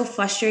think it's so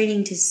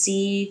frustrating to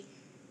see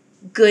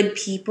good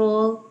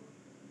people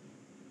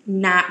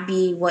not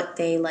be what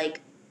they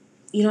like,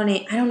 you know what I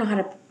mean? I don't know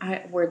how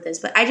to word this,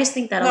 but I just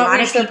think that a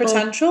lot of people. Their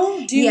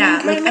potential? Do you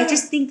I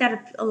just think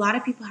that a lot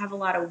of people have a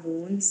lot of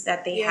wounds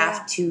that they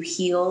have to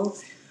heal.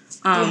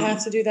 You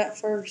have to do that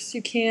first.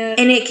 You can't.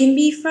 And it can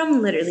be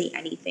from literally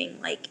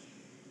anything. Like,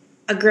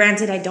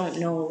 granted, I don't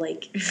know,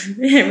 like,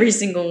 every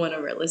single one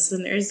of our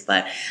listeners,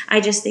 but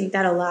I just think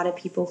that a lot of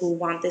people who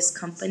want this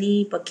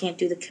company but can't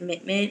do the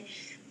commitment,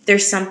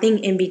 there's something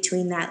in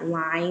between that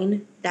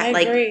line that,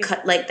 like,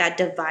 cut, like, that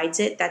divides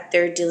it, that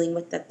they're dealing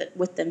with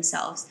with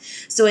themselves.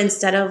 So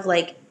instead of,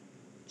 like,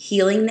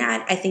 healing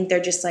that, I think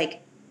they're just, like,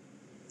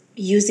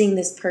 using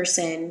this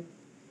person,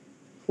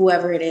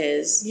 whoever it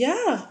is,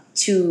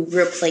 to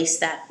replace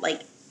that,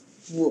 like,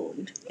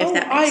 wound, if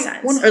that makes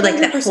sense. 100%. Or, like,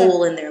 that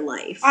hole in their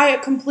life. I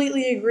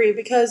completely agree,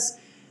 because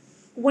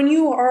when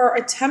you are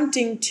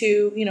attempting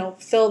to,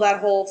 fill that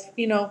hole,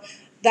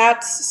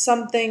 that's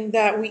something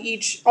that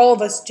all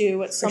of us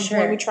do at some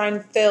point. We try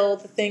and fill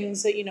the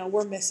things that,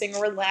 we're missing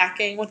or we're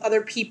lacking with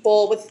other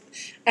people, with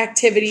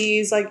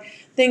activities, like,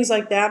 things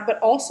like that. But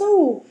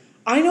also,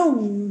 I know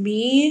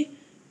me,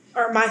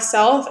 or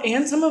myself,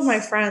 and some of my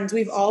friends,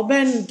 we've all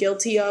been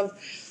guilty of,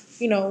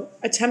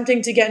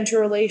 attempting to get into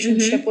a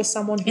relationship with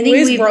someone who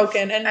is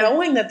broken, and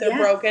knowing that they're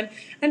broken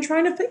and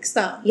trying to fix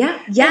them.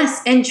 Yeah.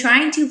 Yes. And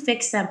trying to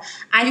fix them.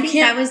 I think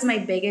that was my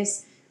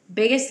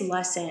biggest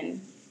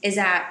lesson, is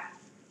that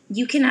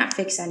you cannot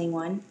fix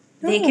anyone.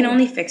 No. They can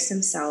only fix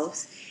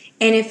themselves.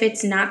 And if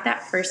it's not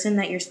that person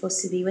that you're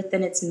supposed to be with,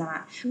 then it's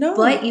not. No.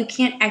 But you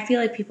can't, I feel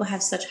like people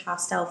have such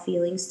hostile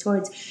feelings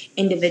towards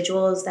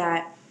individuals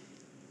that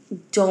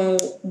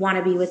don't want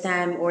to be with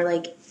them, or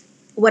like,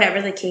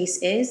 whatever the case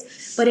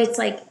is. But it's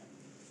like,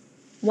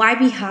 why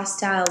be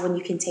hostile when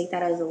you can take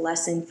that as a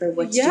lesson for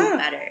what to do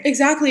better?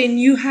 Exactly. And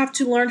you have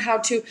to learn how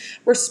to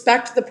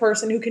respect the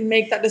person who can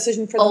make that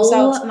decision for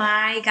themselves. Oh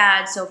my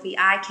God, Sophie,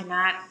 I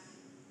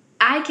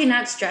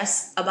cannot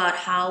stress about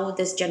how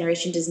this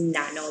generation does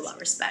not know about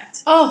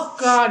respect. Oh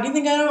God, you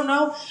think I don't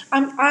know?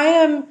 I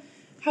am.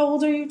 How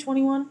old are you?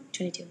 21?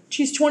 22.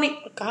 She's 20.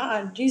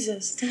 God,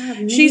 Jesus. Stop,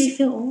 you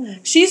feel old.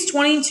 She's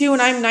 22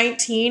 and I'm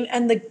 19,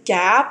 and the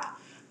gap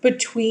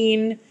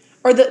between,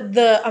 or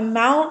the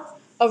amount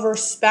of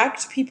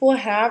respect people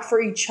have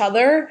for each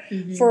other,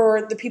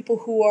 for the people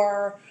who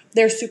are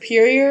their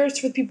superiors,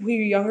 for the people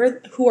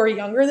who are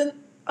younger than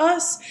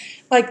us,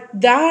 like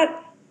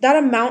that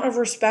amount of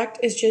respect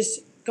is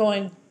just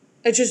dwindling.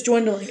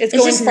 It's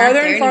going farther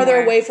and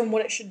farther away from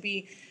what it should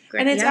be.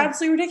 And it's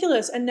absolutely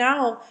ridiculous. And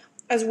now,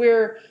 as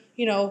we're,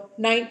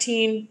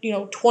 19,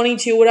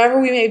 22, whatever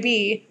we may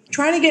be,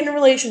 trying to get in a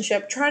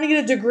relationship, trying to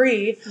get a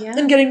degree,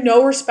 and getting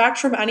no respect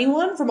from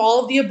anyone, from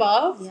all of the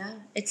above. Yeah,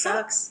 it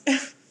sucks.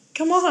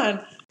 Come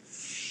on.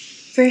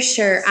 For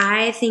sure.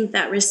 I think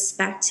that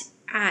respect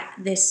at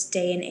this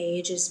day and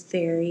age is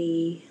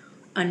very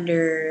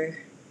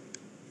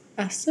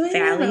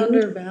Estimated and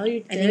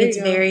undervalued. I think it's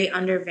very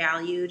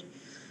undervalued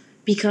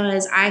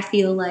because I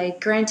feel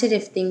like, granted,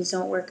 if things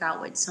don't work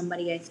out with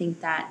somebody, I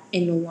think that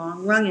in the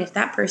long run, and if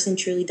that person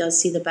truly does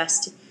see the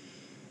best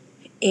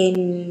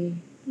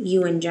in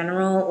you in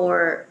general,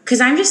 or because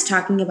I'm just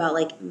talking about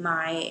like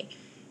my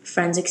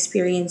friends'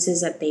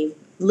 experiences that they've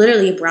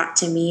literally brought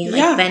to me and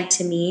like vent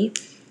to me.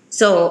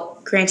 So,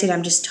 granted,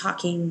 I'm just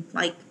talking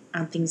like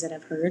on things that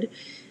I've heard,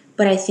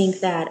 but I think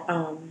that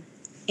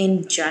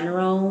in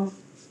general,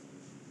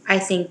 I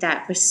think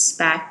that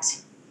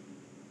respect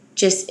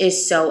just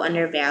is so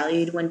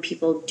undervalued when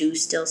people do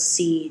still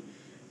see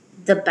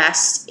the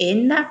best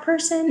in that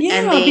person.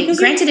 Yeah, and they, because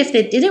granted, if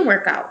it didn't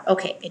work out,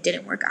 okay, it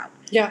didn't work out.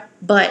 Yeah.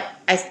 But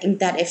I think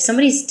that if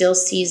somebody still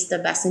sees the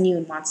best in you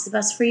and wants the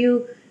best for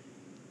you,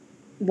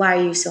 why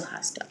are you so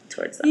hostile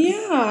towards them?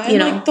 Yeah, and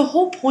like the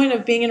whole point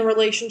of being in a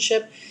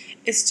relationship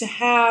is to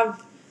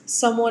have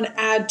someone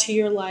add to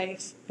your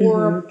life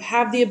or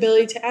have the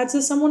ability to add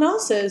to someone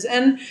else's.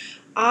 And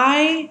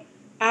I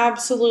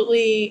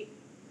absolutely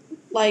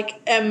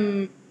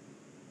am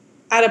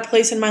at a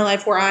place in my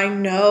life where I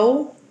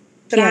know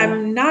that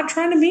I'm not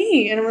trying to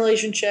be in a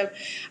relationship.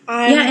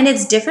 And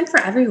it's different for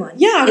everyone.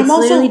 Yeah, it's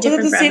also, literally but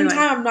different at the for same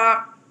everyone.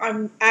 time,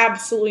 I'm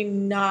absolutely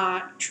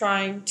not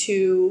trying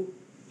to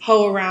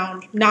hoe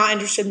around. Not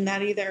interested in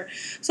that either.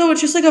 So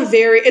it's just like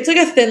it's like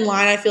a thin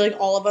line I feel like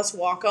all of us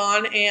walk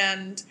on.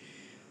 And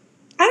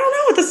I don't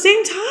know, at the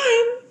same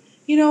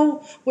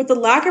time, with the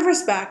lack of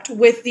respect,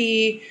 with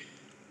the,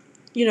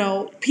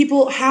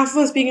 people, half of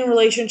us being in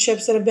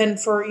relationships that have been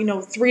for,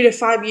 3 to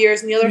 5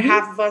 years, and the other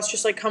half of us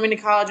just like coming to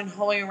college and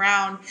hoeing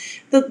around.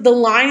 The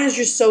line is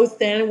just so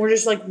thin, and we're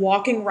just like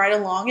walking right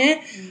along it.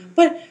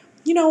 But,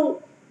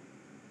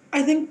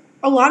 I think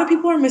a lot of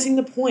people are missing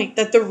the point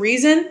that the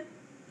reason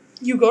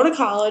you go to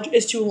college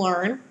is to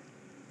learn.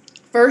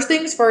 First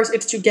things first,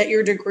 it's to get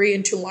your degree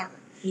and to learn.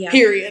 Yeah.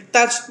 Period.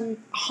 That's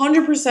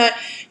 100%.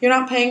 You're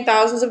not paying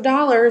thousands of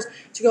dollars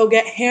to go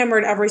get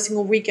hammered every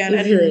single weekend.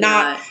 You're really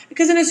not.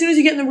 Because then as soon as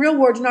you get in the real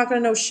world, you're not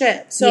going to know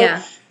shit. So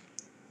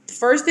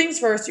first things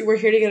first, we're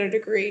here to get a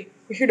degree.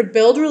 We're here to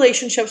build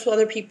relationships with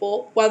other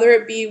people, whether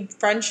it be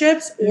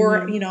friendships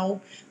or,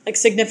 like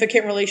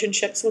significant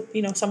relationships with,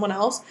 someone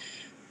else.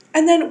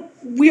 And then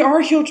we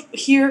are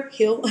here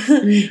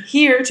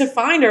to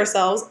find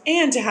ourselves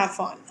and to have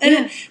fun.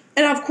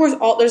 And of course,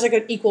 there's like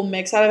an equal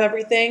mix out of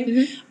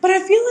everything. But I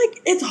feel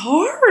like it's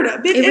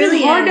hard. It really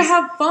is hard to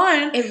have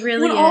fun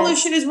when all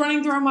this shit is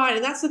running through our mind.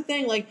 And that's the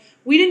thing. Like,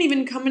 we didn't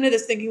even come into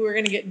this thinking we were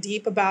going to get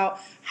deep about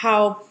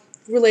how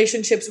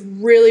relationships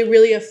really,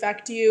 really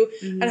affect you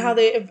and how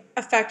they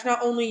affect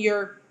not only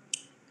your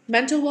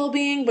mental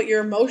well-being, but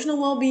your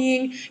emotional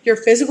well-being, your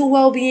physical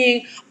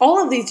well-being,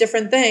 all of these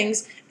different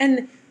things.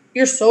 And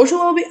your social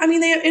well-being, I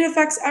mean, it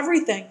affects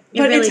everything.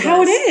 But it's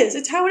how it is.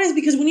 It's how it is,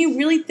 because when you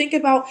really think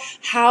about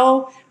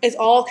how it's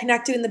all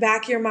connected in the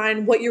back of your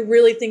mind, what you're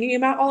really thinking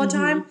about all the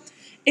time,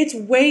 it's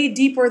way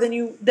deeper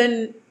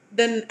than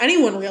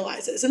anyone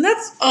realizes. And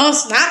that's a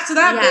snap to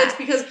that bitch,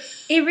 because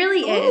it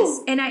really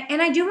is. And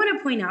I do want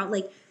to point out,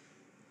 like,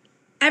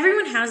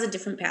 everyone has a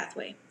different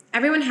pathway.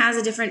 Everyone has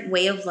a different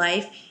way of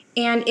life.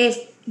 And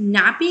if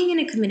not being in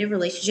a committed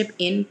relationship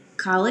in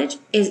college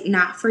is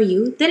not for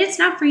you, then it's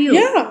not for you.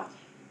 Yeah.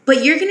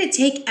 But you're going to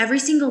take every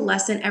single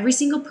lesson, every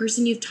single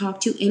person you've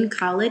talked to in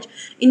college,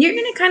 and you're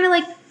going to kind of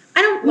like,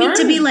 I don't mean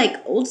to be like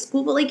old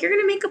school, but like you're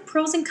going to make a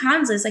pros and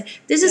cons list.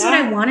 Like, this is what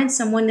I want in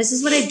someone. This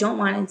is what I don't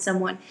want in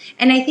someone.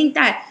 And I think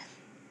that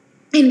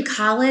in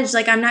college,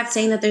 like, I'm not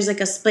saying that there's like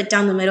a split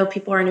down the middle.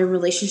 People are in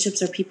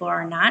relationships or people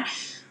are not,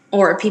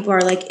 or people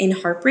are like in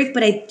heartbreak.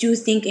 But I do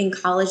think in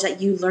college that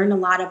you learn a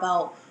lot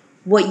about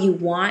what you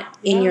want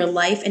in your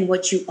life and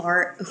what you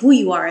are, who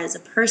you are as a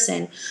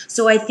person.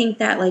 So I think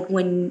that like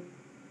when,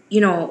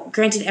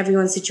 granted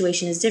everyone's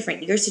situation is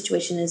different. Your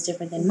situation is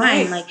different than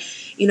mine. Like,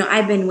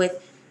 I've been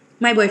with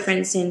my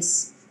boyfriend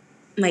since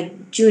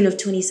like June of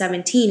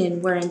 2017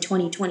 and we're in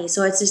 2020.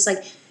 So it's just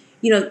like,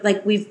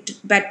 like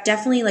but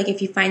definitely like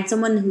if you find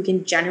someone who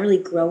can generally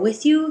grow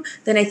with you,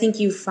 then I think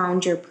you've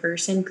found your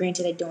person.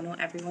 Granted, I don't know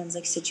everyone's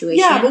like situation.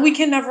 Yeah, but we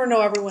can never know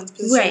everyone's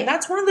position. Right.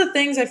 That's one of the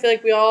things I feel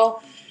like we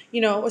all,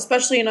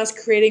 especially in us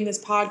creating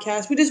this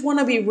podcast, we just want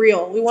to be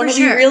real. We want to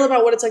be real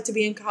about what it's like to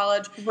be in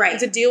college, and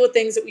to deal with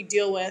things that we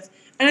deal with,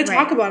 and to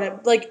talk about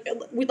it.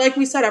 Like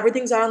we said,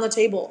 everything's out on the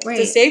table. Right.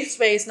 It's a safe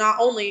space. Not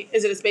only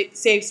is it a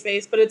safe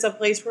space, but it's a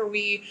place where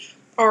we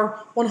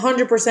are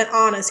 100%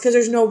 honest, because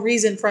there's no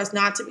reason for us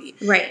not to be.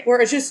 Right. Where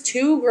it's just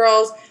two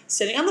girls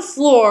sitting on the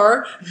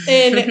floor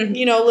in,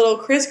 little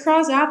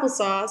crisscross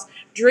applesauce,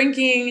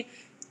 drinking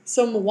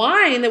some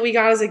wine that we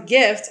got as a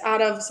gift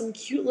out of some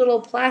cute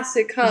little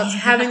plastic cups,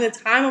 having the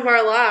time of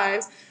our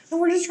lives. And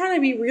we're just trying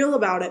to be real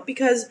about it,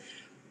 because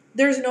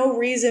there's no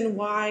reason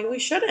why we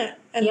shouldn't.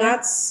 And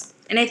that's...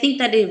 And I think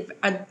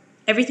that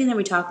everything that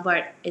we talk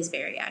about is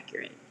very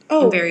accurate.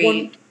 Oh, and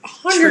very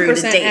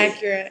 100%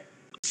 accurate.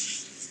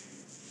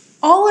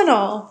 All in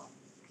all,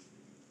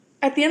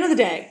 at the end of the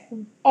day,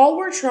 all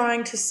we're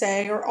trying to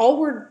say, or all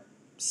we're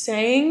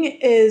saying,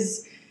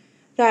 is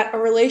that a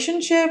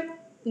relationship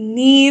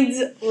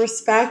needs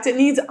respect. It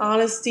needs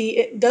honesty.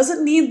 It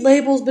doesn't need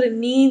labels, but it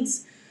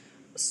needs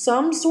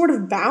some sort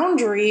of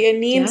boundary. It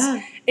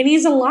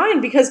needs a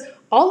line, because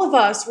all of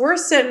us, we're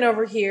sitting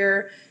over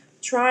here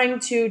trying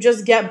to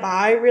just get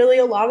by, really.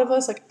 A lot of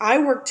us, like, I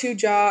work 2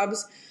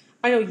 jobs.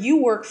 I know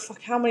you work,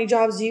 how many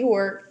jobs do you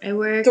work? I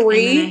work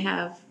 3? and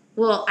then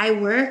I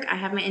work, I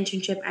have my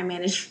internship, I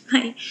manage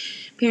my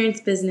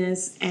parents'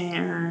 business,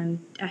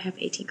 and I have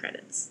 18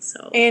 credits.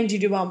 So And you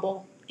do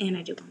Bumble. And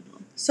I do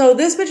Bumble. So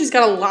this bitch has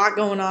got a lot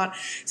going on.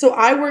 So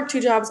I work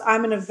 2 jobs.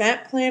 I'm an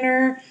event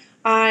planner.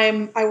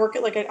 I work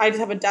at I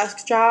just have a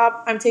desk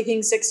job. I'm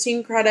taking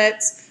 16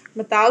 credits. I'm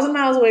 1,000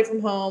 miles away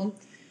from home.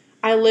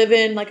 I live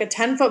in like a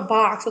 10-foot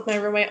box with my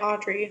roommate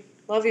Audrey.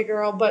 Love you,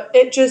 girl. But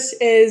it just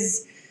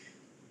is,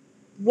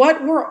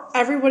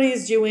 everybody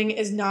is doing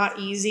is not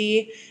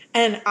easy.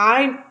 And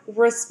I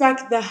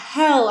respect the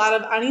hell out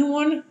of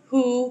anyone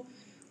who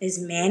is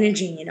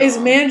managing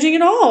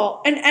it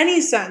all in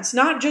any sense,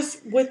 not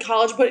just with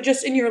college, but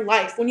just in your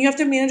life. When you have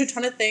to manage a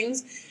ton of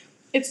things,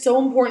 it's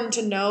so important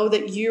to know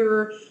that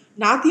you're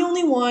not the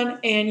only one,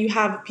 and you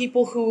have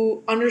people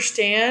who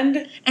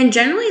understand and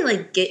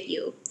generally get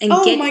you and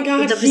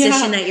the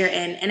position that you're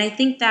in. And I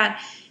think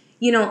that,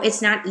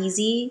 it's not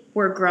easy.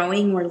 We're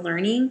growing, we're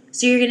learning,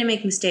 so you're gonna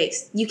make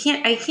mistakes.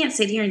 I can't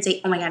sit here and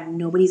say, oh my God,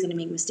 nobody's gonna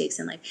make mistakes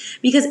in life,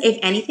 because if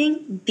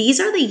anything, these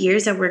are the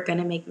years that we're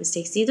gonna make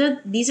mistakes. These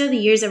are the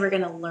years that we're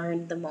gonna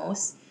learn the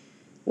most,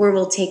 where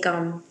we'll take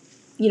them,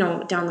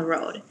 down the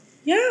road.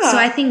 Yeah. So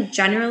I think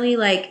generally,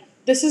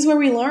 this is where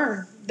we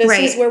learn.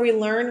 This is where we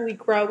learn, we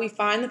grow, we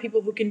find the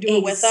people who can do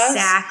it with us.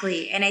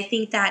 Exactly. And I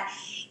think that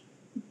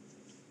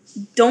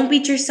don't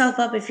beat yourself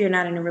up if you're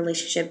not in a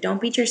relationship.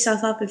 Don't beat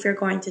yourself up if you're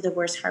going through the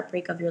worst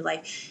heartbreak of your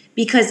life.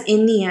 Because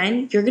in the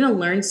end, you're going to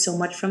learn so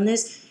much from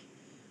this,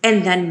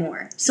 and then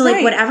more. So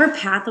whatever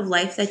path of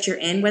life that you're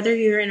in, whether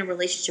you're in a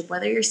relationship,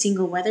 whether you're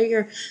single, whether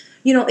you're,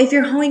 if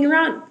you're hoeing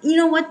around, you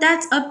know what?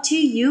 That's up to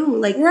you.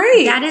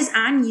 That is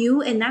on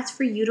you, and that's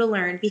for you to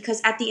learn.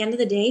 Because at the end of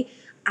the day,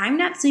 I'm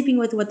not sleeping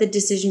with what the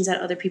decisions that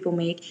other people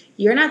make.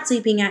 You're not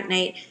sleeping at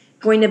night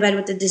going to bed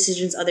with the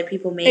decisions other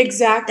people make.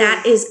 Exactly.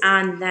 That is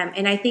on them.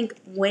 And I think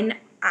when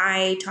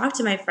I talk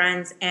to my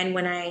friends and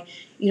when I,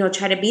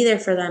 try to be there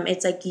for them,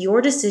 it's your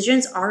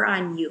decisions are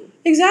on you.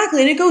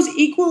 Exactly. And it goes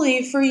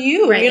equally for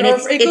you. Right.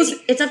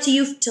 It's up to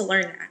you to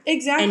learn that.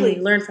 Exactly.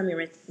 And learn from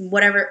your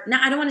whatever.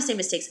 I don't want to say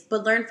mistakes,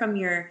 but learn from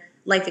your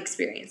life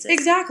experiences.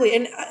 Exactly.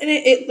 And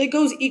it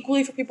goes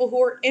equally for people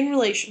who are in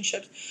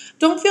relationships.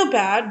 Don't feel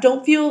bad.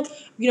 Don't feel,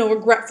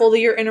 regretful that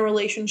you're in a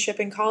relationship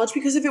in college,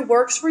 because if it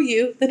works for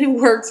you, then it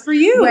works for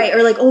you. Right.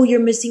 Or oh, you're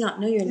missing out.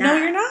 No, you're not. No,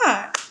 you're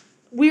not.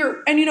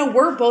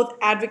 We're both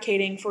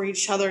advocating for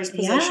each other's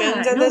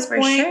positions at this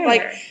point.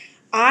 Sure.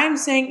 I'm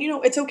saying,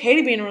 it's okay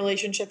to be in a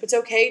relationship. It's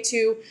okay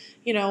to,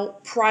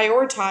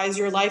 prioritize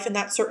your life in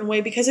that certain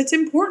way, because it's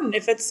important.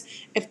 If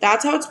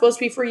that's how it's supposed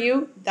to be for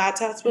you, that's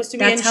how it's supposed to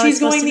be. And she's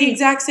going the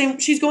exact same.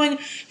 She's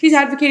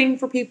advocating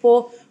for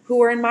people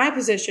who are in my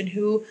position,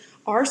 who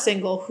are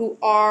single, who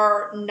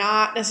are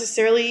not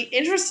necessarily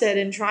interested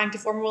in trying to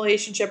form a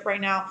relationship right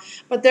now.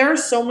 But there are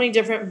so many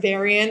different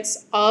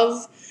variants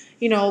of,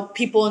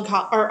 people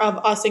or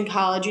of us in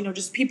college,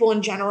 just people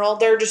in general.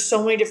 There are just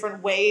so many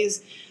different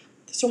ways,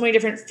 so many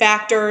different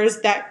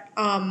factors that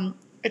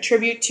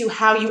attribute to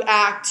how you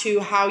act, to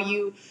how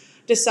you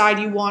decide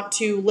you want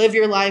to live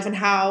your life, and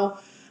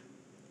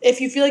if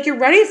you feel like you're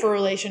ready for a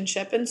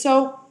relationship. And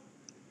so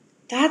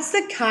that's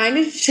the kind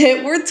of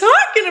shit we're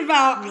talking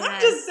about. Yes.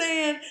 I'm just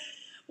saying,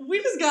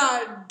 we just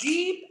got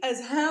deep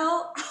as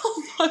hell.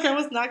 Oh, fuck, I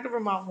almost knocked over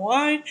my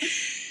wine.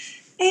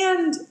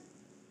 And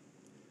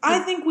I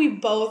think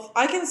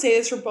I can say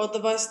this for both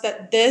of us,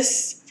 that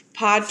this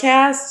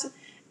podcast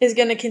is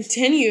going to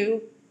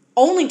continue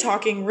only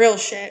talking real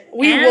shit.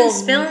 We will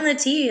spilling the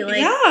tea.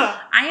 Yeah.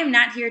 I am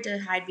not here to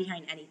hide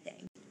behind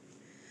anything.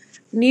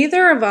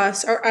 Neither of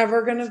us are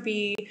ever going to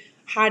be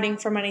hiding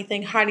from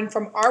anything, hiding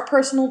from our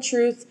personal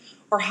truth,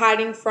 or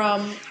hiding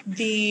from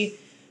the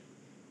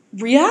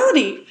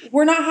reality.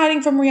 We're not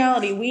hiding from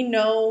reality. We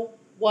know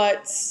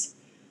what's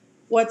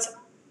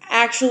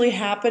actually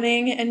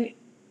happening, and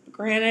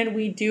granted,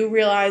 we do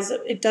realize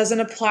that it doesn't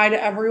apply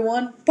to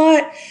everyone,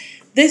 but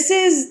this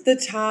is the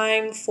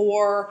time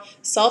for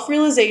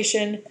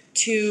self-realization,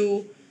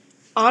 to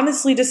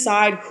honestly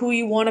decide who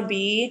you want to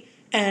be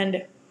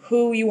and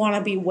who you want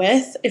to be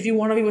with, if you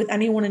want to be with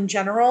anyone in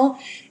general.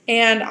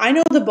 And I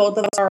know that both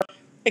of us are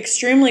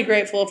extremely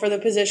grateful for the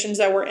positions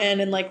that we're in.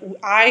 And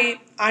I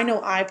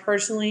know I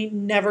personally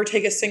never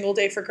take a single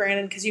day for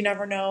granted, because you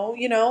never know,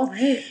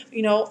 Right.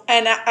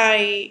 And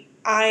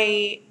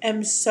I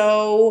am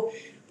so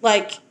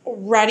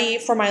ready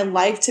for my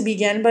life to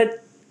begin.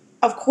 But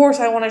of course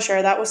I want to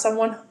share that with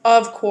someone,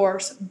 of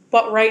course.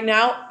 But right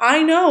now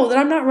I know that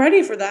I'm not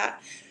ready for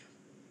that.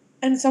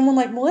 And someone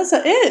like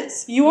Melissa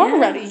is. You are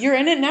ready. You're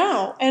in it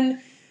now. And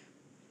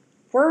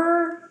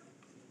we're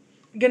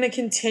going to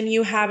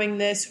continue having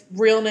this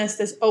realness,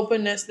 this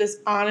openness, this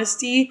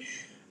honesty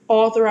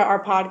all throughout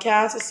our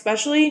podcast,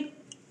 especially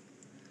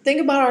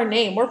think about our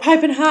name. We're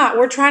piping hot.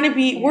 We're trying to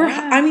be,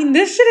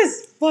 this shit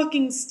is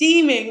fucking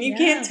steaming. You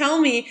can't tell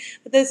me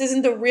that this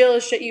isn't the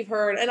realest shit you've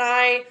heard. And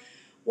I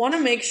want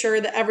to make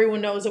sure that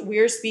everyone knows that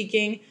we're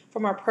speaking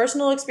from our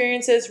personal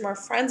experiences, from our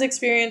friends'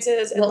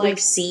 experiences, and what like we've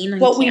seen on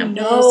what campus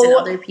we know, and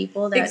other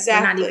people that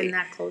exactly. we're not even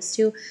that close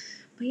to.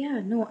 But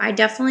yeah, no, I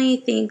definitely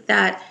think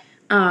that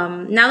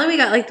now that we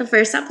got like the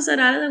first episode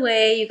out of the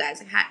way, you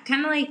guys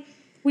kind of like,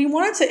 we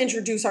wanted to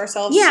introduce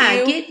ourselves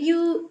to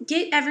you.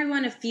 Get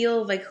everyone a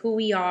feel of like who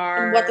we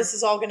are. And what this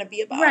is all going to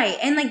be about. Right.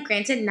 And like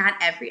granted, not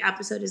every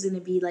episode is going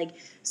to be like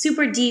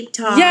super deep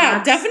talk.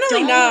 Yeah,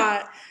 definitely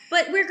not.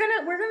 But we're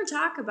gonna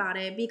talk about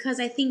it because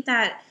I think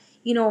that,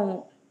 you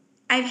know,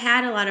 I've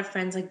had a lot of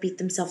friends like beat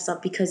themselves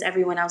up because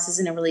everyone else is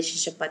in a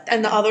relationship but them.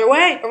 And the other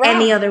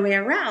way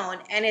around.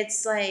 And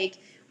it's like,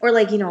 or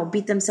like, you know,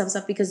 beat themselves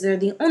up because they're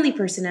the only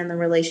person in the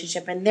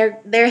relationship and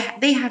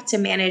they have to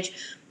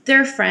manage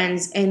their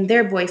friends and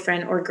their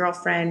boyfriend or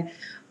girlfriend,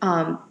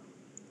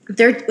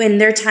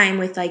 their time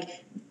with like,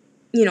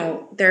 you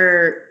know,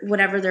 their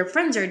whatever their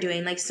friends are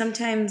doing. Like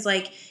sometimes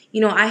like, you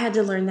know, I had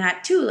to learn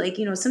that too. Like,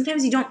 you know,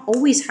 sometimes you don't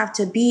always have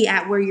to be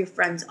at where your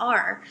friends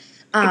are.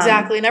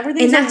 Exactly. And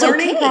everything's a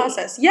learning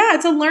process. Yeah,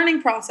 it's a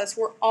learning process.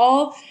 We're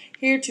all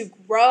here to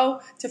grow,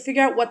 to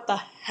figure out what the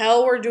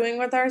hell we're doing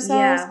with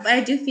ourselves. Yeah, but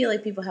I do feel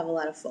like people have a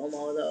lot of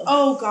FOMO though.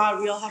 Oh God,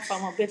 we all have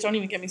FOMO. Bitch, don't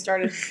even get me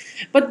started.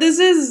 But this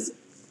is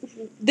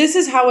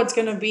how it's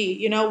gonna be.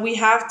 You know, we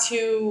have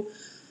to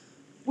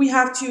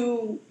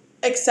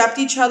accept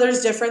each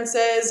other's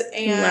differences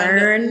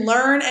and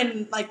learn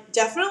and like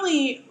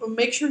definitely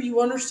make sure you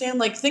understand.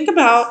 Like think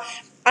about,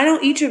 I know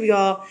each of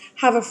y'all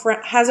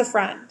has a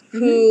friend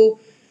who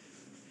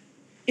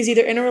is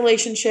either in a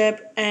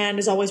relationship and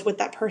is always with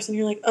that person.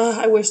 You're like,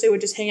 I wish they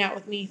would just hang out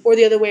with me, or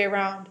the other way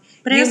around.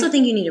 But I also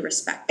think you need to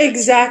respect that.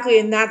 Exactly,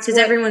 and that's because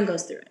everyone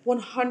goes through it.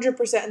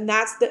 100%, and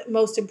that's the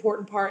most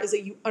important part, is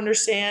that you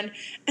understand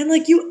and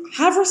like you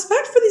have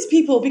respect for these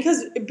people,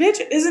 because bitch,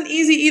 it isn't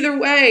easy either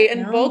way,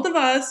 and both of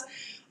us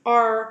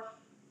are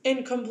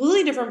in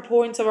completely different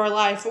points of our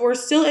life, but we're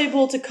still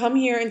able to come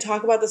here and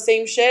talk about the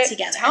same shit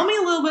together. Tell me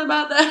a little bit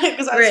about that,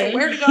 because I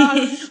swear to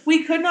God,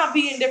 we could not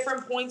be in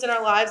different points in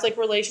our lives, like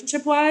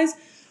relationship-wise,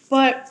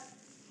 but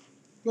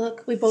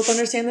look, we both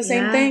understand the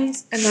same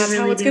things, and that's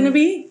how it's going to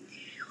be.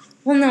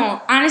 Well,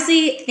 no,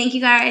 honestly, thank you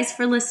guys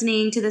for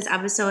listening to this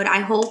episode. I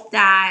hope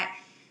that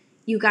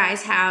you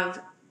guys have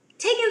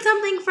taken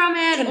something from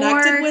it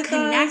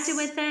connected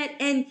with it,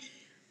 and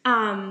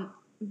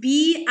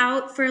be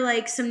out for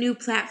like some new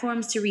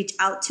platforms to reach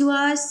out to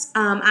us.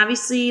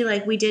 Obviously,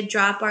 like we did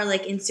drop our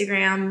like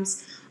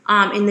Instagrams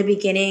in the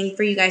beginning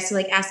for you guys to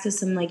like ask us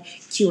some like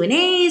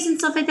Q&As and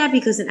stuff like that,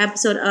 because an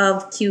episode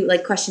of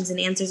like questions and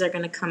answers are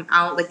going to come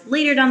out like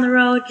later down the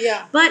road.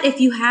 Yeah. But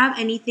if you have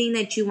anything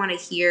that you want to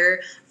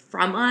hear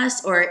from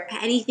us, or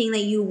anything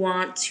that you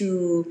want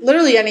to,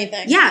 literally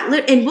anything,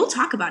 and we'll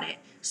talk about it.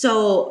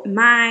 So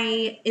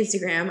my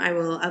Instagram,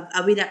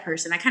 I'll be that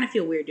person. I kind of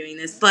feel weird doing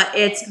this, but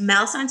it's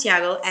Mel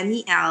Santiago,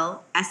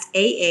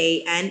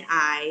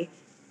 MELSAANI.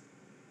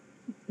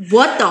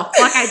 What the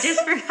fuck? I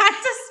just forgot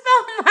to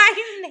spell my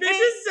name. Bitch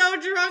is so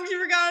drunk she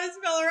forgot to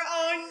spell her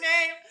own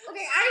name.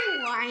 Okay,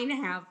 I'm wine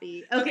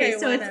happy. Okay,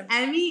 so it's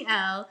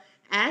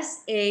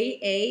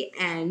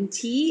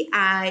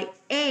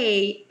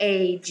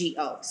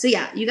MELSAANTIAAGO. So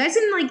yeah, you guys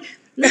can like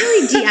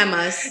literally DM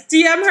us.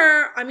 DM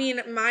her. I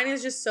mean, mine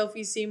is just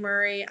Sophie C.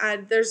 Murray.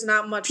 There's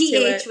not much to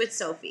it. PH with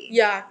Sophie.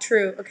 Yeah,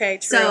 true. Okay,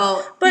 true.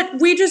 So, but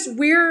we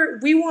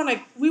want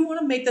to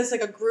make this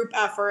like a group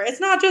effort.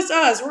 It's not just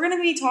us. We're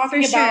gonna be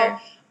talking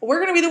about. We're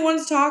gonna be the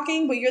ones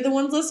talking, but you're the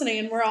ones listening,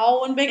 and we're all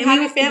one big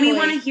happy family. We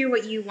want to hear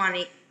what you want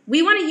to.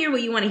 We want to hear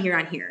what you want to hear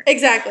on here.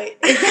 Exactly.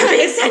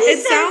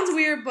 It sounds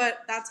weird,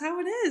 but that's how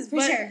it is.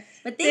 For sure.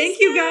 But thank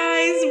you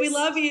guys. We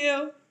love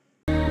you.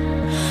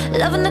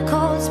 Loving the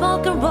cold,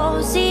 smoking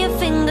rolls, see your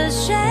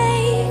fingers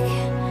shake,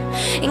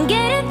 and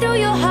getting through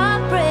your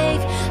heartbreak.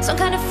 Some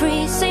kind of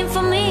free, same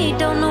for me.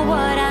 Don't know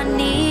what I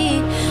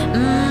need.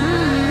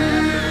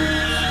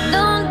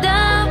 Don't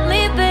doubt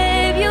me,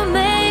 babe. You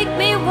make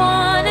me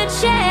wanna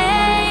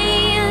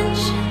change.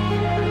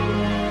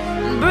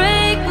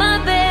 Break my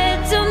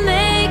bed to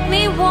make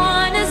me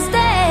wanna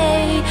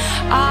stay.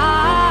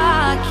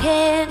 I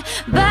can't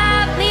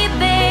buy me,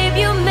 babe.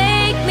 You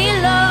make me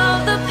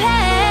love the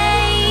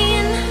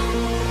pain.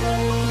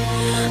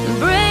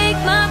 Break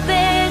my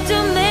bed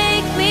to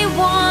make me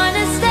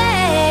wanna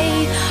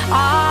stay.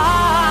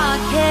 I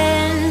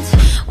can't.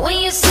 When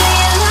you say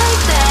it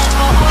like that,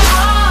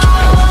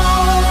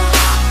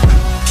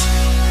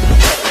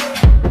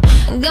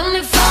 got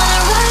me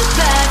falling right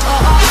back.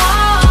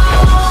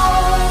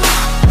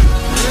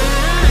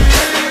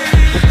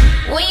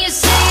 When you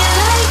say it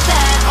like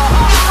that,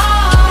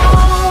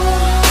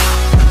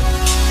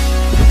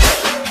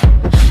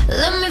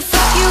 let me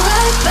fuck you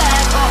right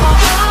back.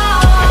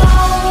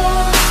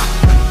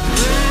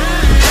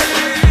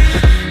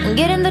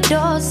 Get in the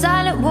door,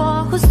 silent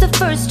war. Who's the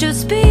first to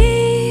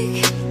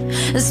speak?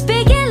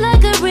 Speaking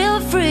like a real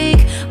freak.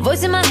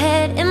 Voice in my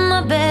head, in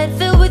my bed,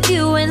 filled with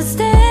you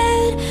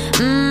instead.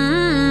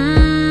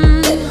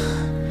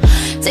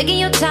 in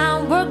your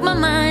town, work my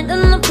mind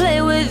and I'll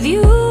play with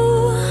you.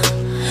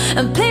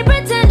 And play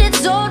pretend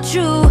it's all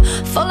true.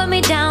 Follow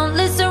me down,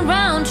 listen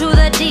round to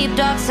the deep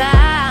dark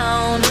side.